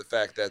based off of the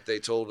fact that they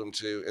told him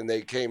to, and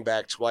they came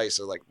back twice.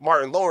 So like,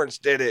 Martin Lawrence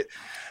did it,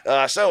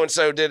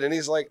 so-and-so did it, and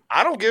he's like,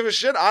 I don't give a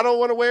shit. I don't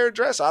want to wear a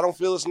dress. I don't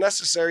feel it's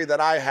necessary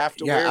that I have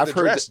to wear the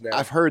dress now.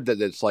 I've heard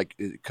that it's like,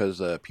 because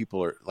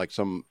people are like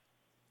some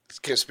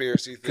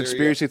conspiracy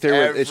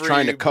theory. It's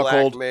trying to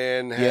cuckold. Black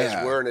man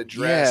has wearing a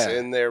dress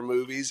in their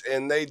movies,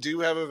 and they do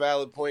have a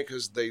valid point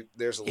because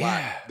there's a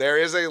lot. There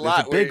is a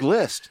lot. There's a big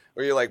list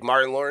where you're like,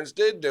 Martin Lawrence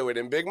did do it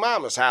in Big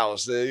Mama's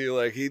house. You're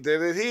like, he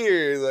did it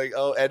here. Like,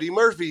 oh, Eddie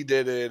Murphy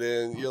did it,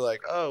 and you're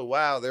like, oh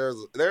wow,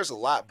 there's a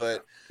lot.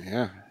 But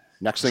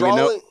next thing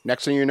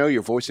you know,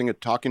 you're voicing a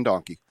talking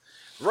donkey.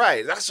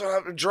 Right. That's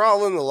what I'm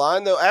drawing the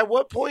line though. At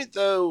what point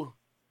though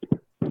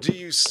do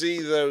you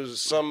see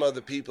some of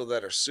the people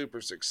that are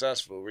super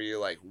successful where you're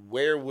like,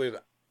 where would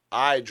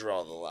I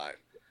draw the line?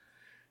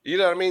 You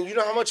know what I mean? You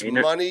know how much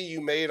money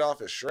you made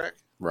off of Shrek?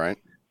 Right.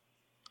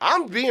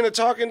 I'm being a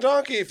talking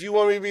donkey. If you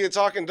want me to be a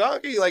talking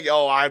donkey, like,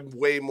 oh, I'm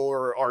way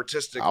more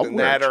artistic than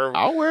that. Or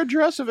I'll wear a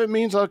dress if it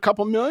means a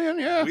couple million.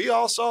 Yeah. We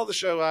all saw the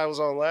show I was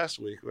on last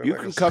week. You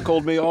can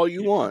cuckold me all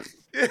you want.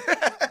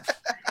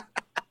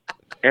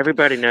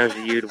 Everybody knows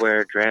that you'd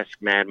wear a dress,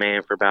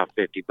 Madman, for about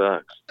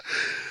 $50.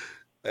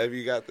 Have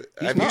you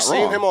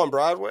seen him on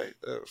Broadway?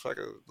 It's like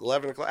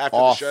 11 o'clock after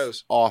the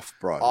shows. Off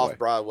Broadway. Off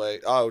Broadway.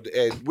 Oh,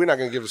 we're not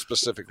going to give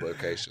specific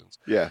locations.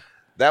 Yeah.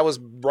 That was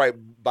right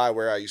by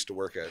where I used to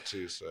work at,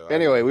 too. So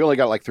anyway, we only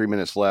got like 3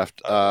 minutes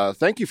left.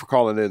 Thank you for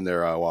calling in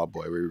there, Wild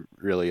Boy. We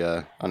really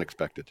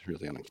unexpected.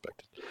 Really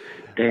unexpected.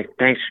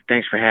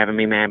 Thanks for having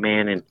me,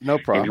 Madman, and no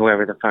problem. And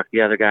whoever the fuck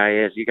the other guy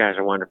is. You guys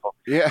are wonderful.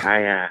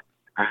 Yeah.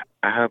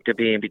 I hope to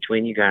be in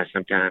between you guys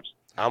sometimes.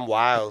 I'm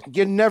wild.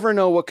 You never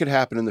know what could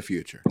happen in the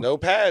future. No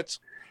pads.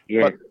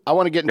 Yeah. But I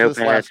want to get into this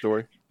last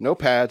story. No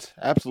pads.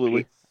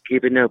 Absolutely.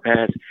 Keep it no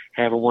pads.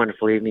 Have a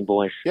wonderful evening,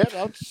 boys. Yeah,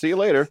 I'll see you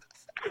later.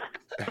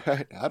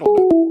 I don't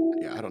know.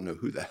 Yeah, I don't know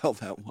who the hell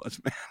that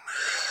was, man.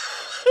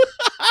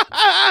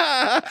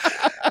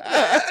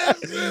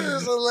 This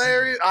is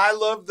hilarious. I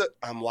love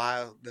I'm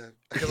wild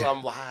because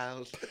I'm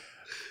wild.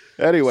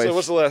 Anyway, so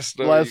what's the last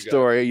story? Last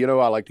story. You know,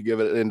 I like to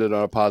give it ended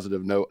on a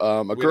positive note.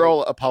 A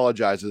girl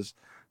apologizes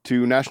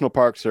to National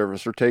Park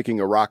Service for taking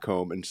a rock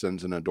home and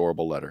sends an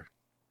adorable letter.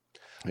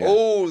 Yeah.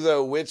 Oh,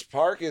 though, which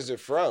park is it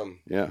from?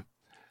 Yeah.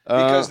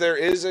 Because there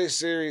is a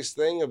serious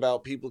thing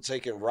about people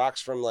taking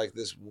rocks from like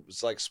this,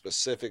 it's like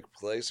specific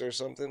place or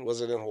something. Was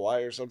it in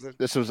Hawaii or something?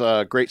 This was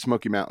Great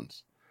Smoky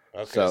Mountains.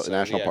 Okay, so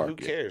National Park. Who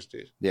cares,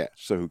 dude? Yeah,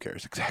 so who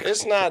cares? Exactly.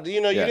 It's not,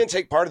 you didn't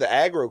take part of the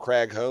aggro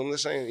crag home.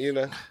 This ain't,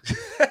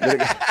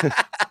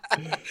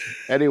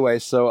 Anyway,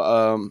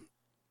 so,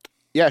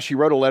 she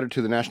wrote a letter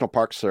to the National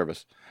Park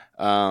Service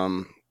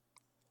because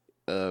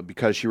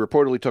she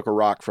reportedly took a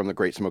rock from the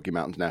Great Smoky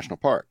Mountains National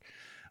Park.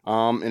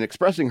 In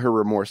expressing her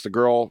remorse, the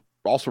girl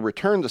also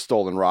returned the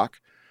stolen rock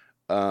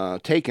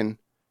taken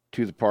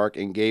to the park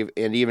and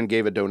even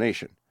gave a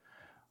donation.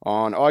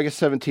 On August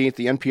 17th,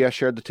 the NPS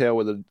shared the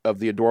tale of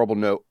the adorable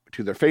note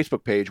to their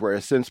Facebook page, where it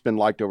has since been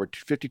liked over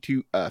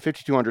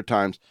 5,200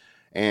 times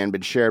and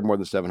been shared more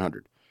than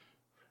 700.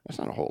 That's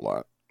not a whole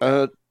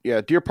lot.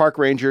 Dear Park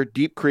Ranger,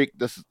 Deep Creek,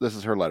 this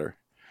is her letter.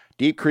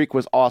 Deep Creek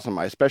was awesome.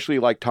 I especially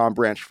liked Tom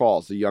Branch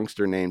Falls. The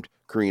youngster named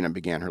Karina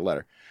began her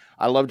letter.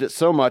 I loved it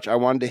so much, I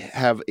wanted to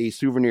have a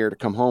souvenir to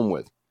come home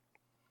with.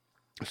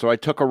 So I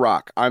took a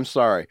rock. I'm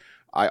sorry.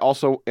 I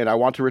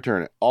want to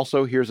return it.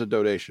 Also, here's a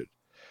donation.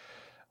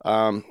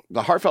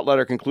 The heartfelt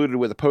letter concluded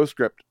with a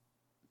postscript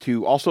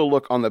to also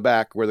look on the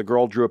back, where the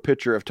girl drew a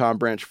picture of Tom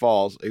Branch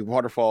Falls, a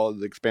waterfall of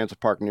the expansive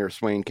park near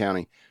Swain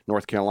County,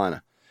 North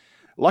Carolina.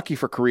 Lucky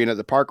for Karina,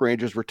 the park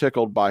rangers were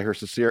tickled by her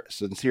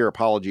sincere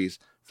apologies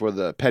for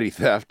the petty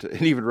theft,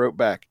 and even wrote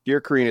back,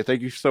 Dear Karina,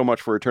 thank you so much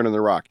for returning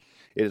the rock.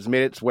 It has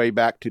made its way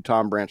back to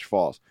Tom Branch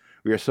Falls.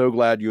 We are so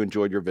glad you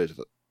enjoyed your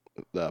visit,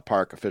 the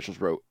park officials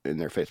wrote in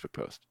their Facebook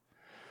post.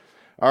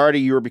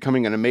 Already, you are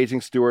becoming an amazing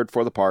steward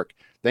for the park.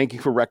 Thank you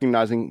for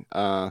recognizing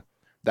that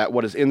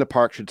what is in the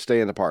park should stay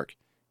in the park.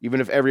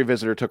 Even if every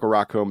visitor took a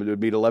rock home, it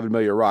would mean 11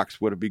 million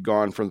rocks would have been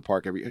gone from the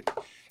park every year.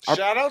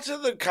 Shout out to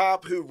the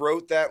cop who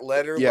wrote that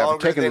letter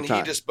longer than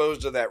he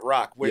disposed of that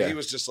rock, where he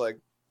was just like,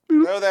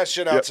 throw that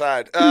shit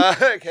outside.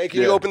 Hey,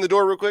 can you open the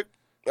door real quick?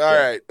 All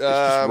right. It's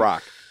just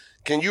rock.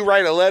 Can you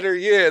write a letter?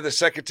 Yeah, the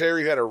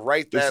secretary had to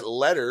write that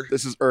letter.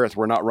 This is Earth.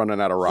 We're not running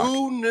out of rock.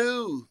 Who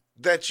knew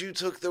that you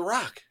took the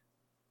rock?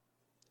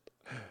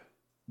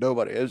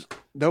 Nobody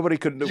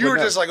could. You were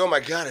just like, oh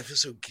my God, I feel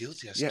so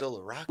guilty. I stole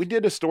a rock. We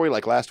did a story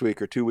like last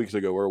week or 2 weeks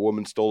ago where a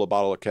woman stole a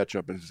bottle of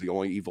ketchup, and it's the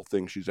only evil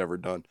thing she's ever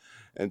done.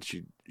 And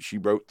she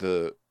wrote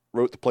the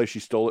wrote the place she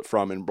stole it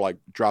from and like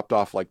dropped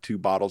off like two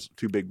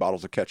big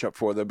bottles of ketchup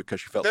for them because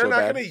she felt They're so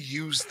bad. not going to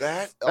use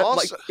that.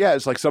 Like, yeah,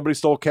 it's like somebody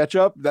stole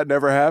ketchup. That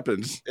never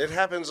happens. It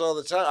happens all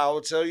the time. I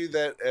will tell you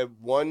that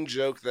one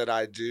joke that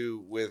I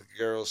do with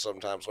girls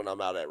sometimes when I'm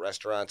out at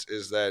restaurants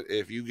is that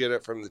if you get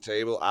it from the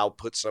table, I'll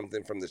put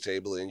something from the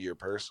table in your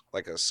purse,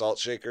 like a salt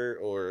shaker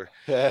or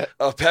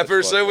a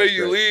pepper. So when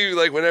you leave,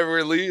 like whenever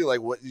we leave,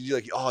 like what you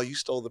like, oh, you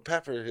stole the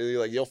pepper. You're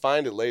like, you'll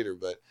find it later,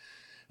 but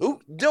ooh,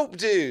 dope,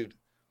 dude.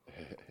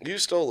 You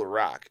stole a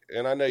rock,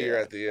 and I know you're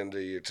at the end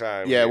of your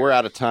time. Yeah, we're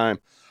out of time.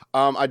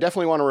 I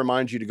definitely want to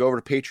remind you to go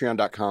over to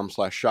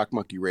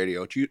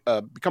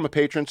patreon.com/shockmonkeyradio. Become a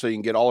patron so you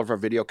can get all of our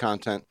video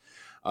content.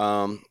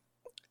 And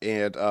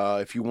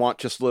if you want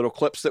just little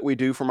clips that we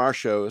do from our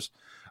shows,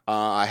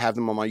 I have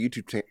them on my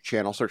YouTube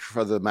channel. Search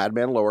for the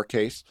Madman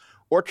lowercase,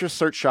 or just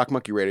search Shock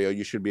Monkey Radio.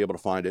 You should be able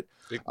to find it.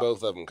 I think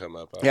both of them come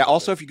up. Yeah,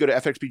 also, if you go to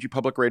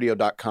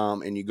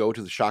fxbgpublicradio.com and you go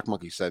to the Shock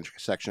Monkey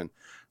section,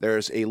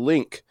 there's a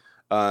link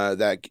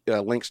that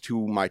links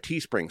to my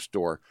Teespring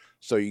store.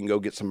 So you can go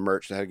get some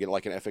merch that get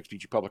like an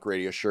FXBG Public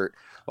Radio shirt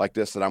like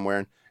this that I'm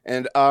wearing.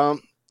 And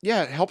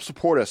help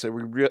support us.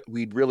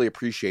 We'd really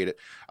appreciate it.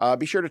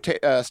 Be sure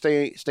to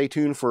stay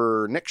tuned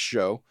for next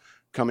show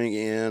coming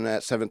in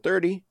at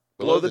 7:30.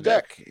 Below the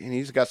Deck. And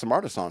he's got some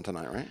artists on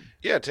tonight, right?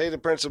 Yeah, Taylor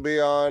Prince will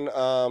be on.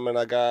 And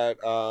I got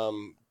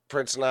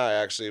Prince and I,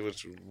 actually,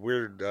 which is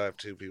weird. I have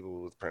two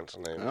people with Prince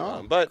names.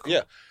 But cool.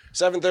 Yeah,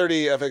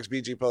 7:30,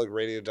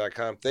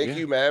 fxbgpublicradio.com. Thank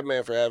you,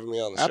 Madman, for having me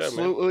on the show, man.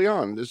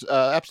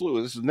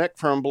 Absolutely. This is Nick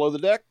from Below the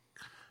Deck.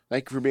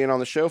 Thank you for being on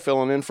the show,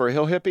 filling in for a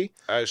Hill Hippie.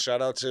 Shout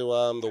out to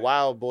the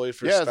Wild Boy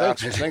for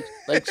stopping.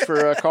 Thanks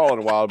for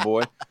calling, Wild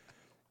Boy.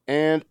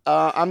 And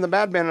I'm the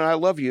Madman, and I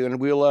love you,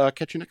 and we'll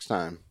catch you next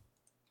time.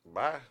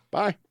 Bye.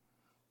 Bye.